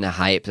caught up in the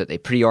hype that they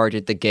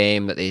pre-ordered the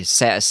game, that they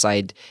set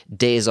aside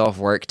days off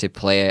work to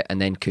play it and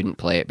then couldn't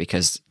play it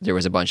because there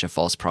was a bunch of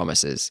false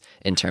promises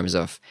in terms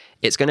of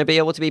it's going to be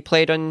able to be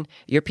played on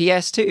your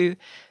PS2.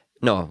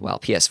 No, well,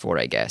 PS4,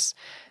 I guess.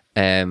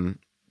 When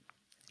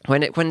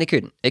they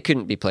couldn't. It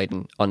couldn't be played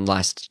on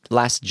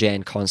last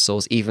gen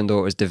consoles, even though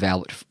it was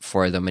developed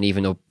for them, and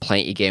even though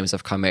plenty of games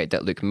have come out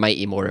that look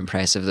mighty more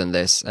impressive than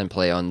this and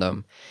play on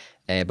them.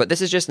 But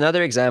this is just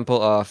another example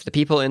of the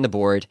people in the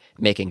board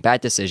making bad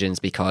decisions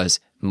because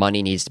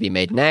money needs to be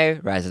made now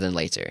rather than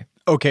later.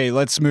 Okay,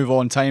 let's move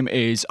on. Time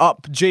is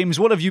up. James,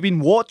 what have you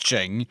been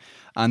watching?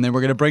 And then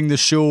we're going to bring the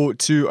show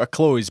to a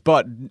close.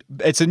 But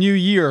it's a new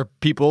year,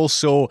 people,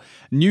 so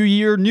new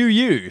year, new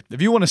you. If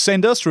you want to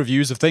send us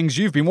reviews of things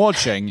you've been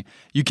watching,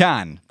 you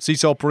can.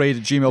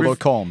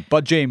 seesawparade@gmail.com.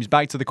 But James,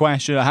 back to the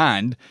question at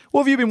hand.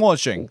 What have you been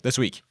watching this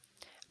week?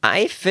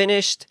 I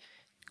finished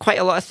quite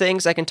a lot of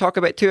things. I can talk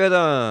about two of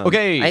them.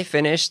 Okay. I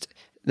finished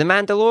The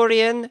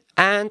Mandalorian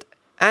and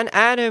an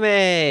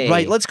anime.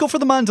 Right, let's go for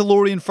The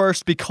Mandalorian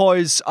first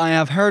because I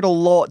have heard a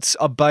lot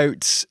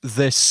about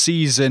this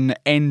season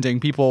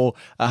ending. People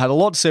had a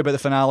lot to say about the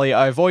finale.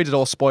 I avoided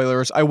all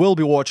spoilers. I will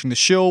be watching the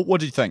show. What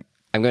do you think?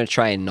 I'm going to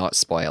try and not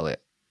spoil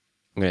it.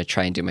 I'm going to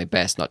try and do my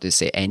best not to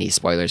say any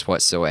spoilers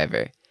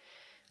whatsoever.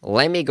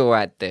 Let me go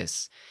at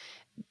this.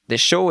 The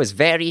show is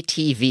very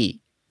TV.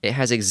 It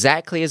has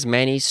exactly as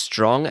many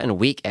strong and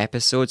weak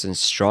episodes and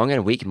strong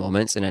and weak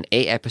moments in an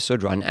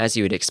 8-episode run as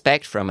you would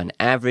expect from an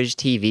average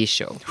TV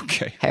show.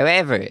 Okay.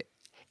 However,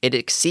 it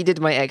exceeded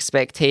my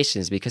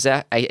expectations because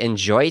I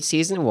enjoyed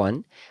season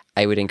 1.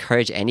 I would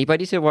encourage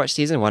anybody to watch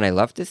season 1. I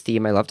loved the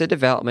theme. I loved the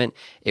development.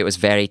 It was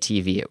very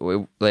TV.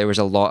 There was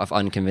a lot of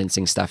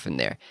unconvincing stuff in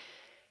there.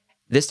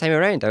 This time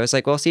around, I was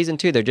like, well, season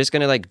 2, they're just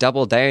going to like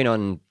double down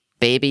on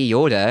Baby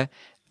Yoda,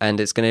 and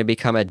it's going to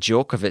become a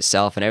joke of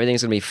itself, and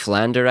everything's going to be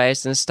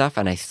flanderized and stuff.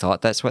 And I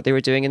thought that's what they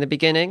were doing in the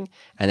beginning,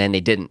 and then they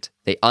didn't.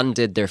 They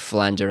undid their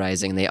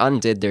flanderizing. They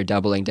undid their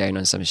doubling down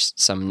on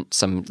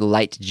some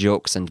light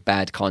jokes and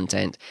bad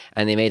content,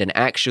 and they made an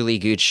actually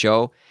good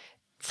show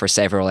for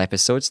several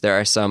episodes. There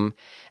are some,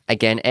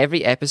 again,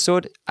 every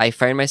episode I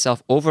found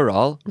myself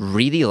overall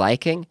really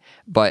liking,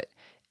 but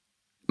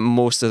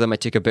most of them I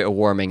took a bit of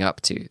warming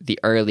up to. The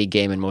early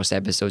game in most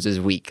episodes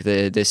is weak.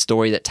 The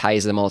story that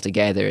ties them all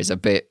together is a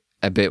bit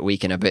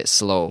weak and a bit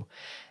slow.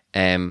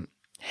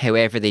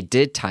 However, they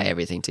did tie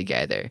everything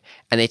together,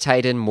 and they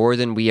tied in more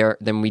than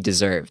we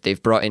deserved.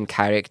 They've brought in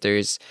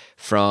characters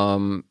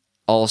from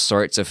all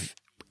sorts of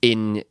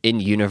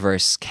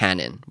in-universe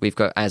canon. We've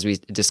got, as we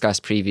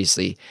discussed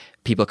previously,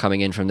 people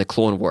coming in from the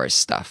Clone Wars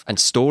stuff, and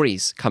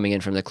stories coming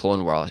in from the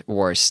Clone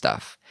Wars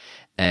stuff.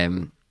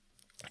 I'd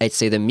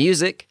say the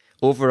music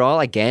overall,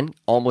 again,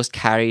 almost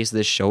carries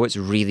this show. It's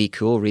really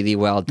cool, really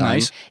well done.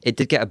 Nice. It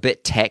did get a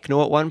bit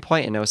techno at one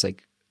point, and I was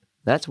like,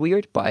 that's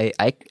weird, but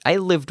I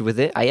lived with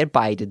it. I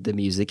abided the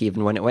music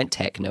even when it went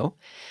techno.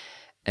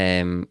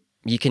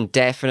 You can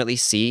definitely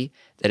see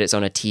that it's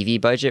on a TV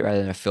budget rather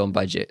than a film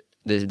budget.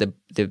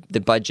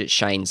 The budget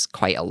shines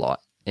quite a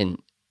lot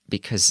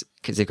because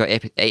they've got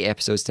 8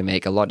 episodes to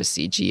make, a lot of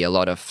CG, a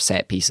lot of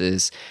set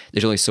pieces.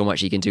 There's only so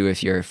much you can do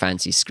with your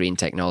fancy screen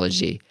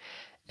technology.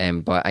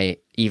 But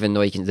even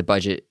though the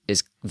budget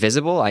is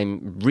visible,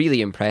 I'm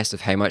really impressed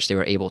with how much they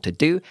were able to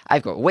do.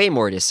 I've got way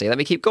more to say. Let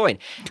me keep going.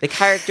 The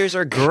characters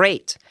are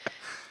great.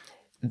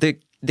 The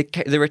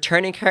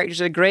returning characters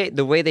are great.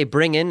 The way they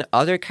bring in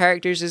other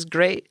characters is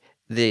great.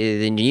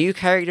 The new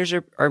characters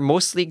are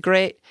mostly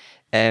great.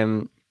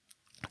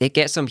 They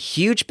get some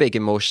huge, big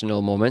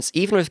emotional moments,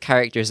 even with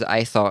characters that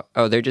I thought,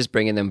 oh, they're just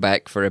bringing them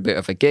back for a bit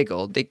of a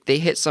giggle. They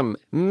hit some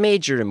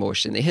major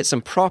emotion. They hit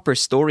some proper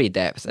story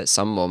depth at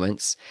some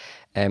moments.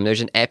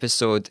 There's an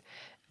episode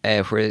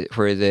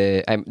where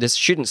this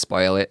shouldn't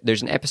spoil it.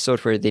 There's an episode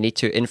where they need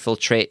to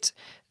infiltrate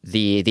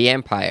the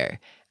Empire,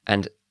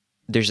 and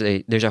there's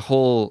a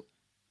whole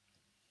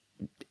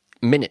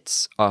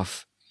minutes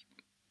of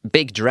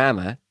big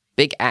drama,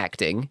 big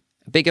acting,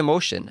 big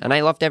emotion, and I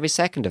loved every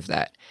second of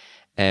that.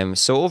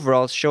 So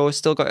overall, the show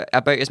still got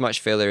about as much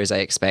filler as I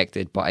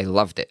expected, but I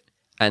loved it.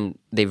 And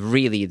they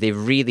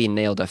really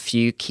nailed a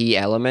few key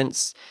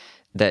elements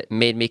that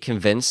made me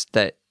convinced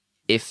that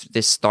if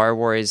the Star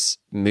Wars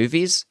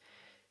movies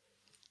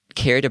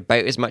cared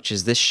about as much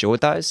as this show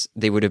does,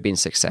 they would have been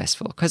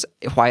successful. Because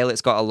while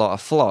it's got a lot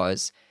of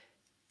flaws,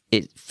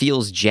 it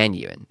feels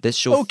genuine. This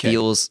show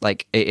feels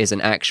like it is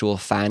an actual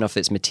fan of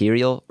its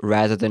material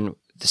rather than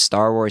the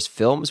Star Wars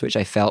films, which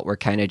I felt were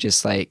kind of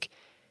just like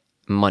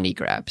money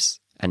grabs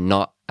and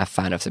not a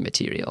fan of the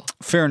material.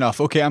 Fair enough.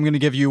 Okay, I'm going to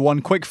give you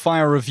one quick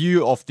fire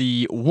review of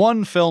the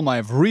one film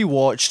I've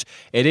rewatched.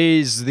 It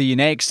is the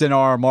next in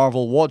our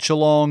Marvel watch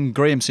along.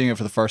 Graham's seeing it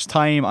for the first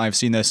time. I've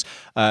seen this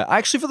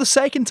actually for the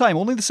second time,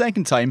 only the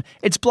second time.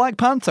 It's Black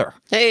Panther.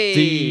 Hey!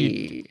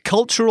 The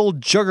cultural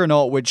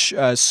juggernaut which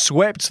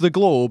swept the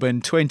globe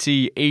in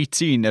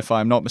 2018, if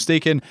I'm not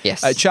mistaken.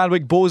 Yes.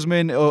 Chadwick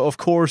Boseman, of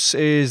course,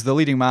 is the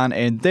leading man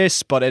in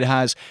this, but it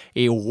has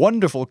a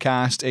wonderful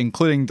cast,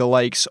 including the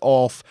likes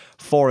of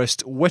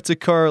Forrest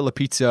Whitaker,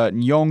 Lupita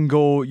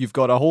Nyong'o. You've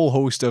got a whole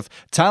host of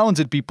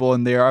talented people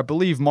in there. I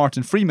believe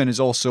Martin Freeman is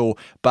also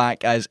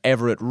back as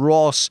Everett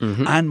Ross,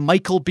 and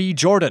Michael B.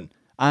 Jordan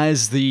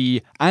as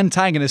the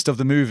antagonist of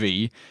the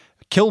movie,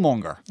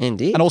 Killmonger.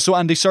 Indeed. And also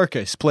Andy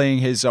Serkis playing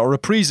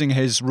reprising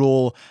his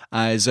role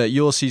as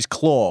Ulysses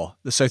Klaue,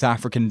 the South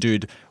African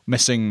dude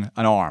missing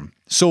an arm.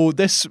 So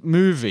this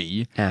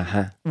movie,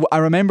 I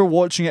remember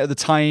watching it at the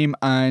time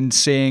and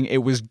saying it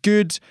was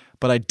good,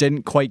 but I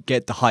didn't quite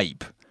get the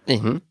hype.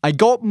 I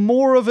got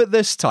more of it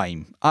this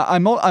time.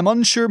 I'm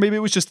unsure. Maybe it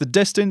was just the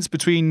distance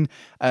between,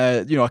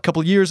 a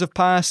couple of years have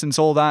passed since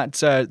all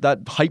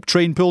that hype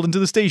train pulled into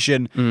the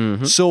station.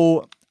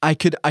 So I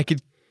could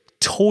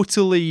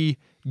totally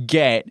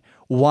get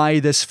why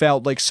this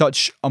felt like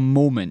such a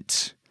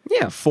moment.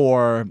 Yeah.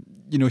 For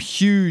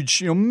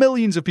huge,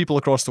 millions of people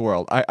across the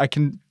world. I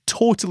can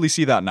totally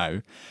see that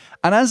now.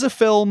 And as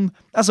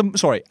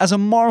a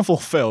Marvel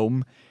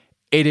film,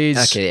 it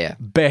is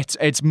better.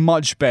 It's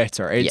much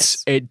better.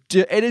 It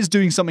is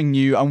doing something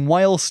new, and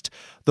whilst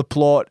the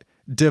plot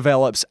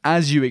develops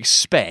as you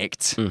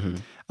expect,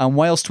 and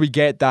whilst we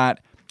get that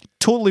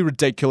totally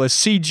ridiculous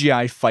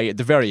CGI fight at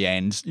the very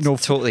end,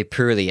 totally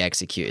poorly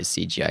executed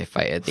CGI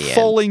fight at the end,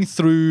 falling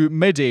through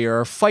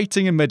midair,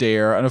 fighting in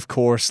midair, and of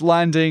course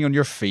landing on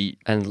your feet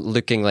and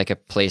looking like a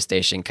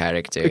PlayStation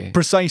character.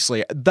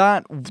 Precisely.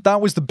 That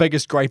was the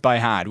biggest gripe I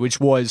had,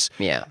 which was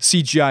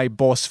CGI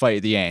boss fight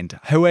at the end.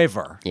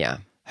 However,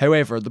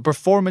 the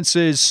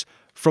performances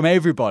from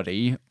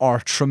everybody are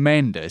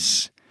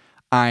tremendous,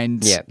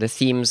 and the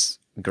theme's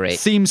great.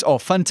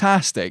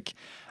 Fantastic.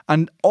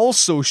 And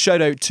also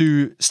shout out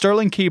to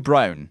Sterling K.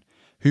 Brown,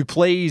 who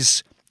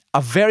plays a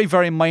very,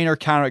 very minor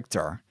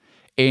character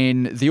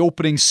in the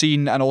opening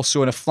scene and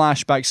also in a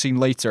flashback scene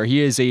later. He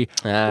is a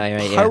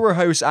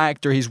powerhouse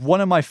actor. He's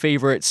one of my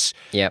favorites.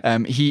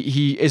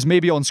 He is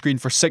maybe on screen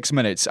for 6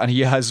 minutes, and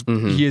he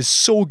is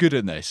so good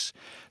in this.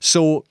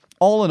 So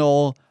all in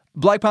all,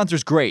 Black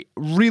Panther's great.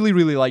 Really,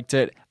 really liked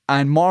it.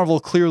 And Marvel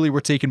clearly were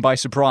taken by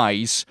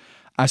surprise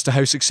as to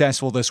how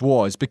successful this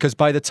was, because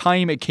by the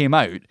time it came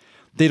out,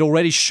 they'd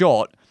already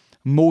shot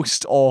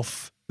most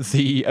of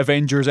the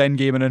Avengers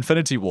Endgame and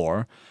Infinity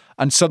War,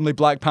 and suddenly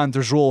Black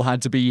Panther's role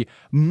had to be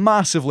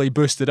massively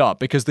boosted up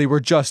because they were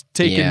just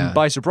taken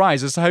by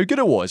surprise as to how good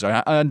it was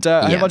and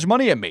how much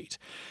money it made.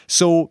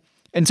 So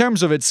in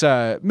terms of its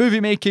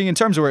movie making, in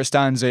terms of where it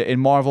stands in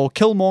Marvel,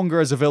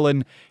 Killmonger as a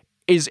villain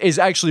is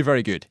actually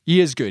very good. He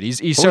is good.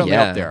 He's certainly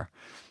up there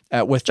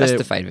with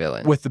justified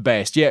villain, with the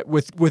best. Yeah,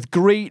 with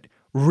great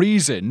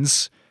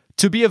reasons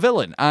to be a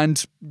villain,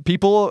 and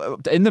people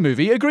in the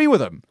movie agree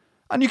with him,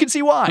 and you can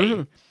see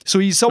why. So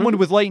he's someone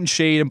with light and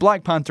shade, and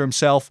Black Panther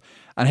himself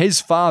and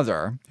his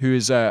father, who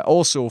is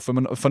also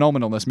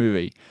phenomenal in this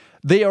movie,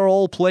 they are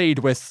all played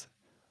with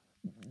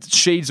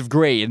shades of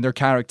grey in their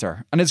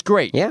character, and it's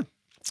great.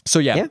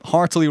 So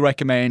heartily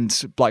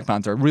recommend Black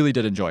Panther. Really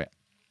did enjoy it.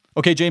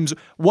 Okay, James,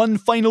 one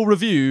final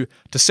review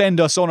to send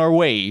us on our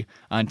way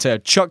and to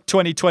chuck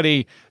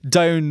 2020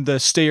 down the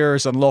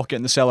stairs and lock it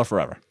in the cellar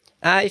forever.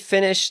 I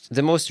finished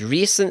the most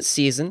recent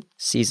season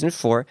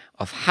 4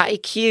 of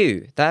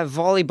Haikyuu, that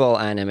volleyball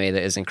anime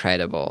that is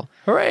incredible.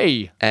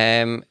 Hooray!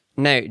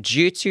 Now,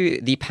 due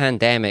to the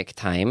pandemic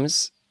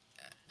times,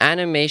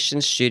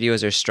 animation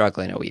studios are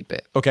struggling a wee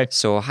bit. Okay.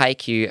 So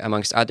Haikyuu,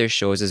 amongst other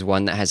shows, is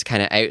one that has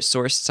kind of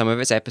outsourced some of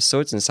its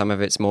episodes and some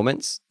of its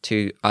moments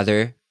to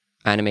other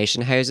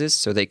animation houses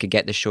so they could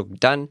get the show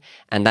done,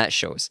 and that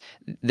shows.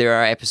 There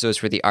are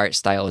episodes where the art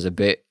style is a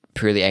bit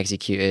poorly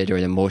executed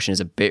or the motion is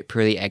a bit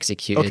poorly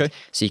executed. Okay.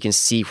 So you can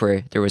see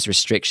where there was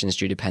restrictions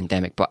due to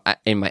pandemic, but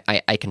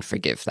I can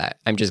forgive that.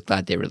 I'm just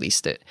glad they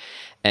released it.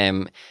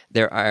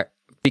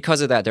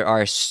 Because of that, there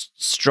are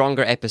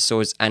stronger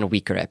episodes and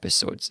weaker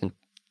episodes,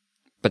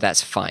 but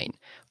that's fine.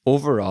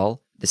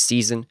 Overall, the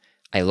season,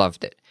 I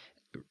loved it.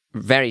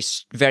 Very,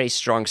 very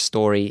strong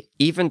story,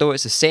 even though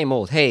it's the same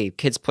old, hey,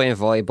 kids playing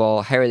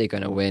volleyball, how are they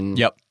going to win?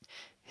 Yep.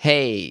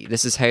 Hey,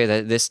 this is how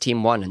this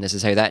team won and this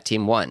is how that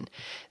team won.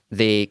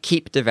 They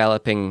keep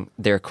developing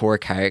their core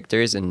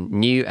characters in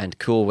new and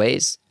cool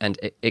ways and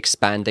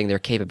expanding their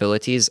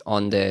capabilities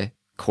on the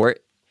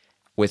court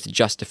with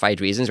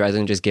justified reasons rather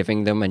than just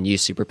giving them a new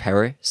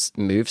superpower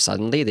move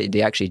suddenly.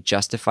 They actually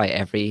justify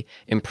every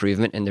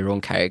improvement in their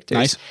own characters.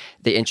 Nice.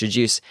 They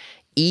introduce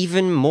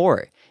even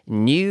more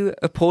new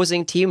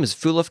opposing teams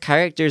full of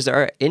characters that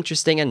are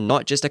interesting and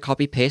not just a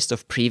copy-paste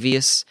of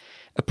previous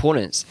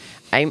opponents.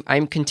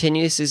 I'm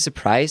continuously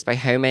surprised by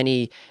how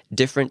many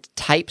different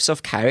types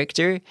of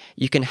character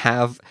you can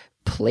have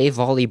play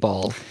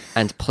volleyball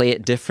and play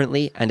it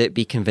differently and it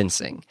be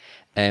convincing.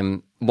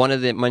 One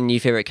of my new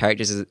favorite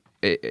characters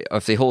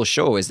of the whole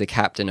show is the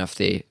captain of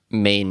the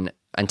main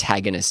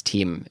antagonist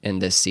team in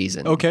this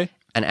season. Okay.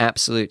 An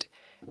absolute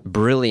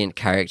brilliant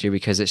character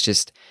because it's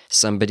just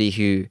somebody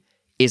who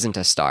isn't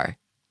a star,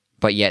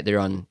 but yet they're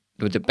on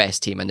with the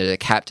best team and they're the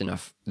captain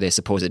of the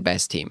supposed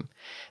best team.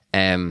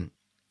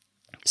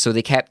 So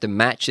they kept the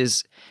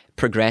matches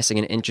progressing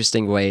in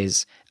interesting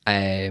ways.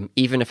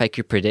 Even if I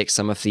could predict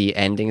some of the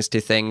endings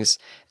to things,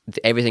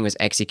 everything was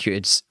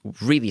executed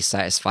really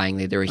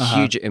satisfyingly. There were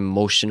huge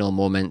emotional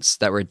moments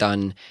that were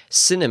done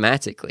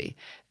cinematically.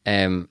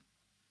 And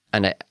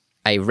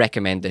I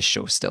recommend this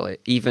show still,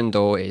 even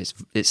though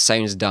it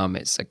sounds dumb.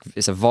 It's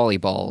a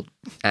volleyball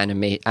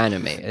anime.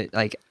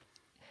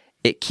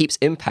 It keeps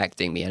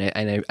impacting me,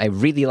 and I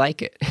really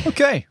like it.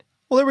 Okay.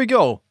 Well, there we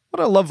go.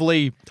 What a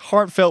lovely,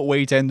 heartfelt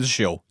way to end the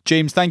show.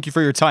 James, thank you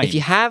for your time. If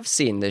you have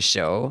seen this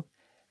show,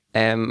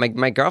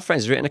 my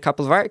girlfriend's written a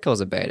couple of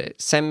articles about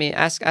it. Send me,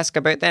 ask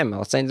about them.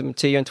 I'll send them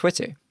to you on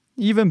Twitter.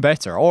 Even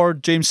better. Or,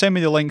 James, send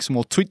me the links and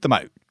we'll tweet them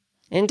out.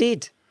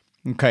 Indeed.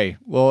 Okay.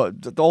 Well,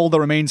 all that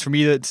remains for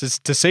me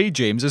to say,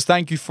 James, is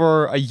thank you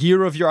for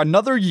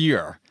another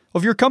year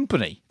of your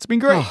company. It's been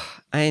great. Oh,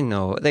 I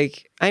know.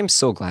 I'm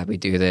so glad we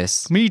do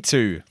this. Me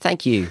too.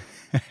 Thank you.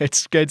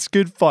 It's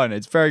good fun.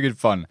 It's very good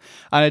fun.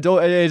 And it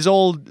is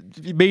all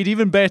made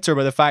even better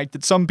by the fact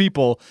that some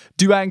people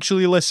do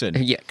actually listen.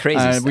 Yeah, crazy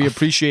And stuff. we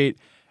appreciate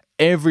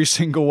every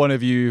single one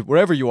of you,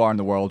 wherever you are in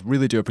the world.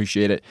 Really do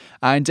appreciate it.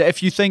 And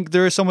if you think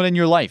there is someone in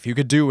your life who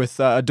could do with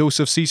a dose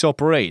of Seesaw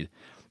Parade,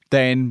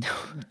 then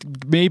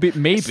maybe,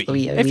 if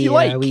you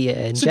like,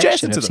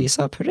 suggest it to them.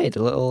 Seesaw Parade,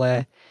 a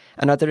little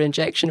another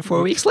injection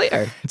 4 weeks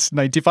later. It's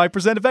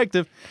 95%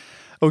 effective.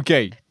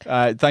 Okay,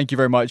 thank you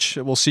very much.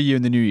 We'll see you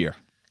in the new year.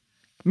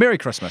 Merry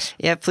Christmas.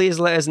 Yeah, please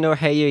let us know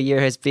how your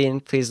year has been.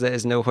 Please let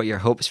us know what your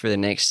hopes for the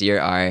next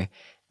year are.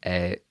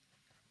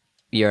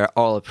 You're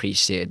all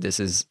appreciated. This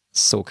is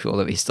so cool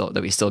that we still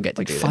get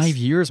to do this. 5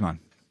 years, man.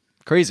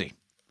 Crazy.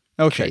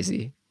 Okay.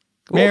 Crazy.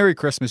 Merry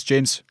Christmas,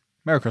 James.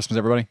 Merry Christmas,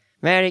 everybody.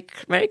 Merry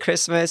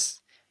Christmas.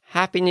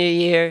 Happy New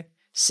Year.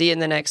 See you in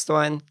the next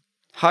one.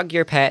 Hug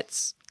your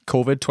pets.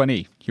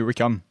 COVID-20. Here we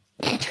come.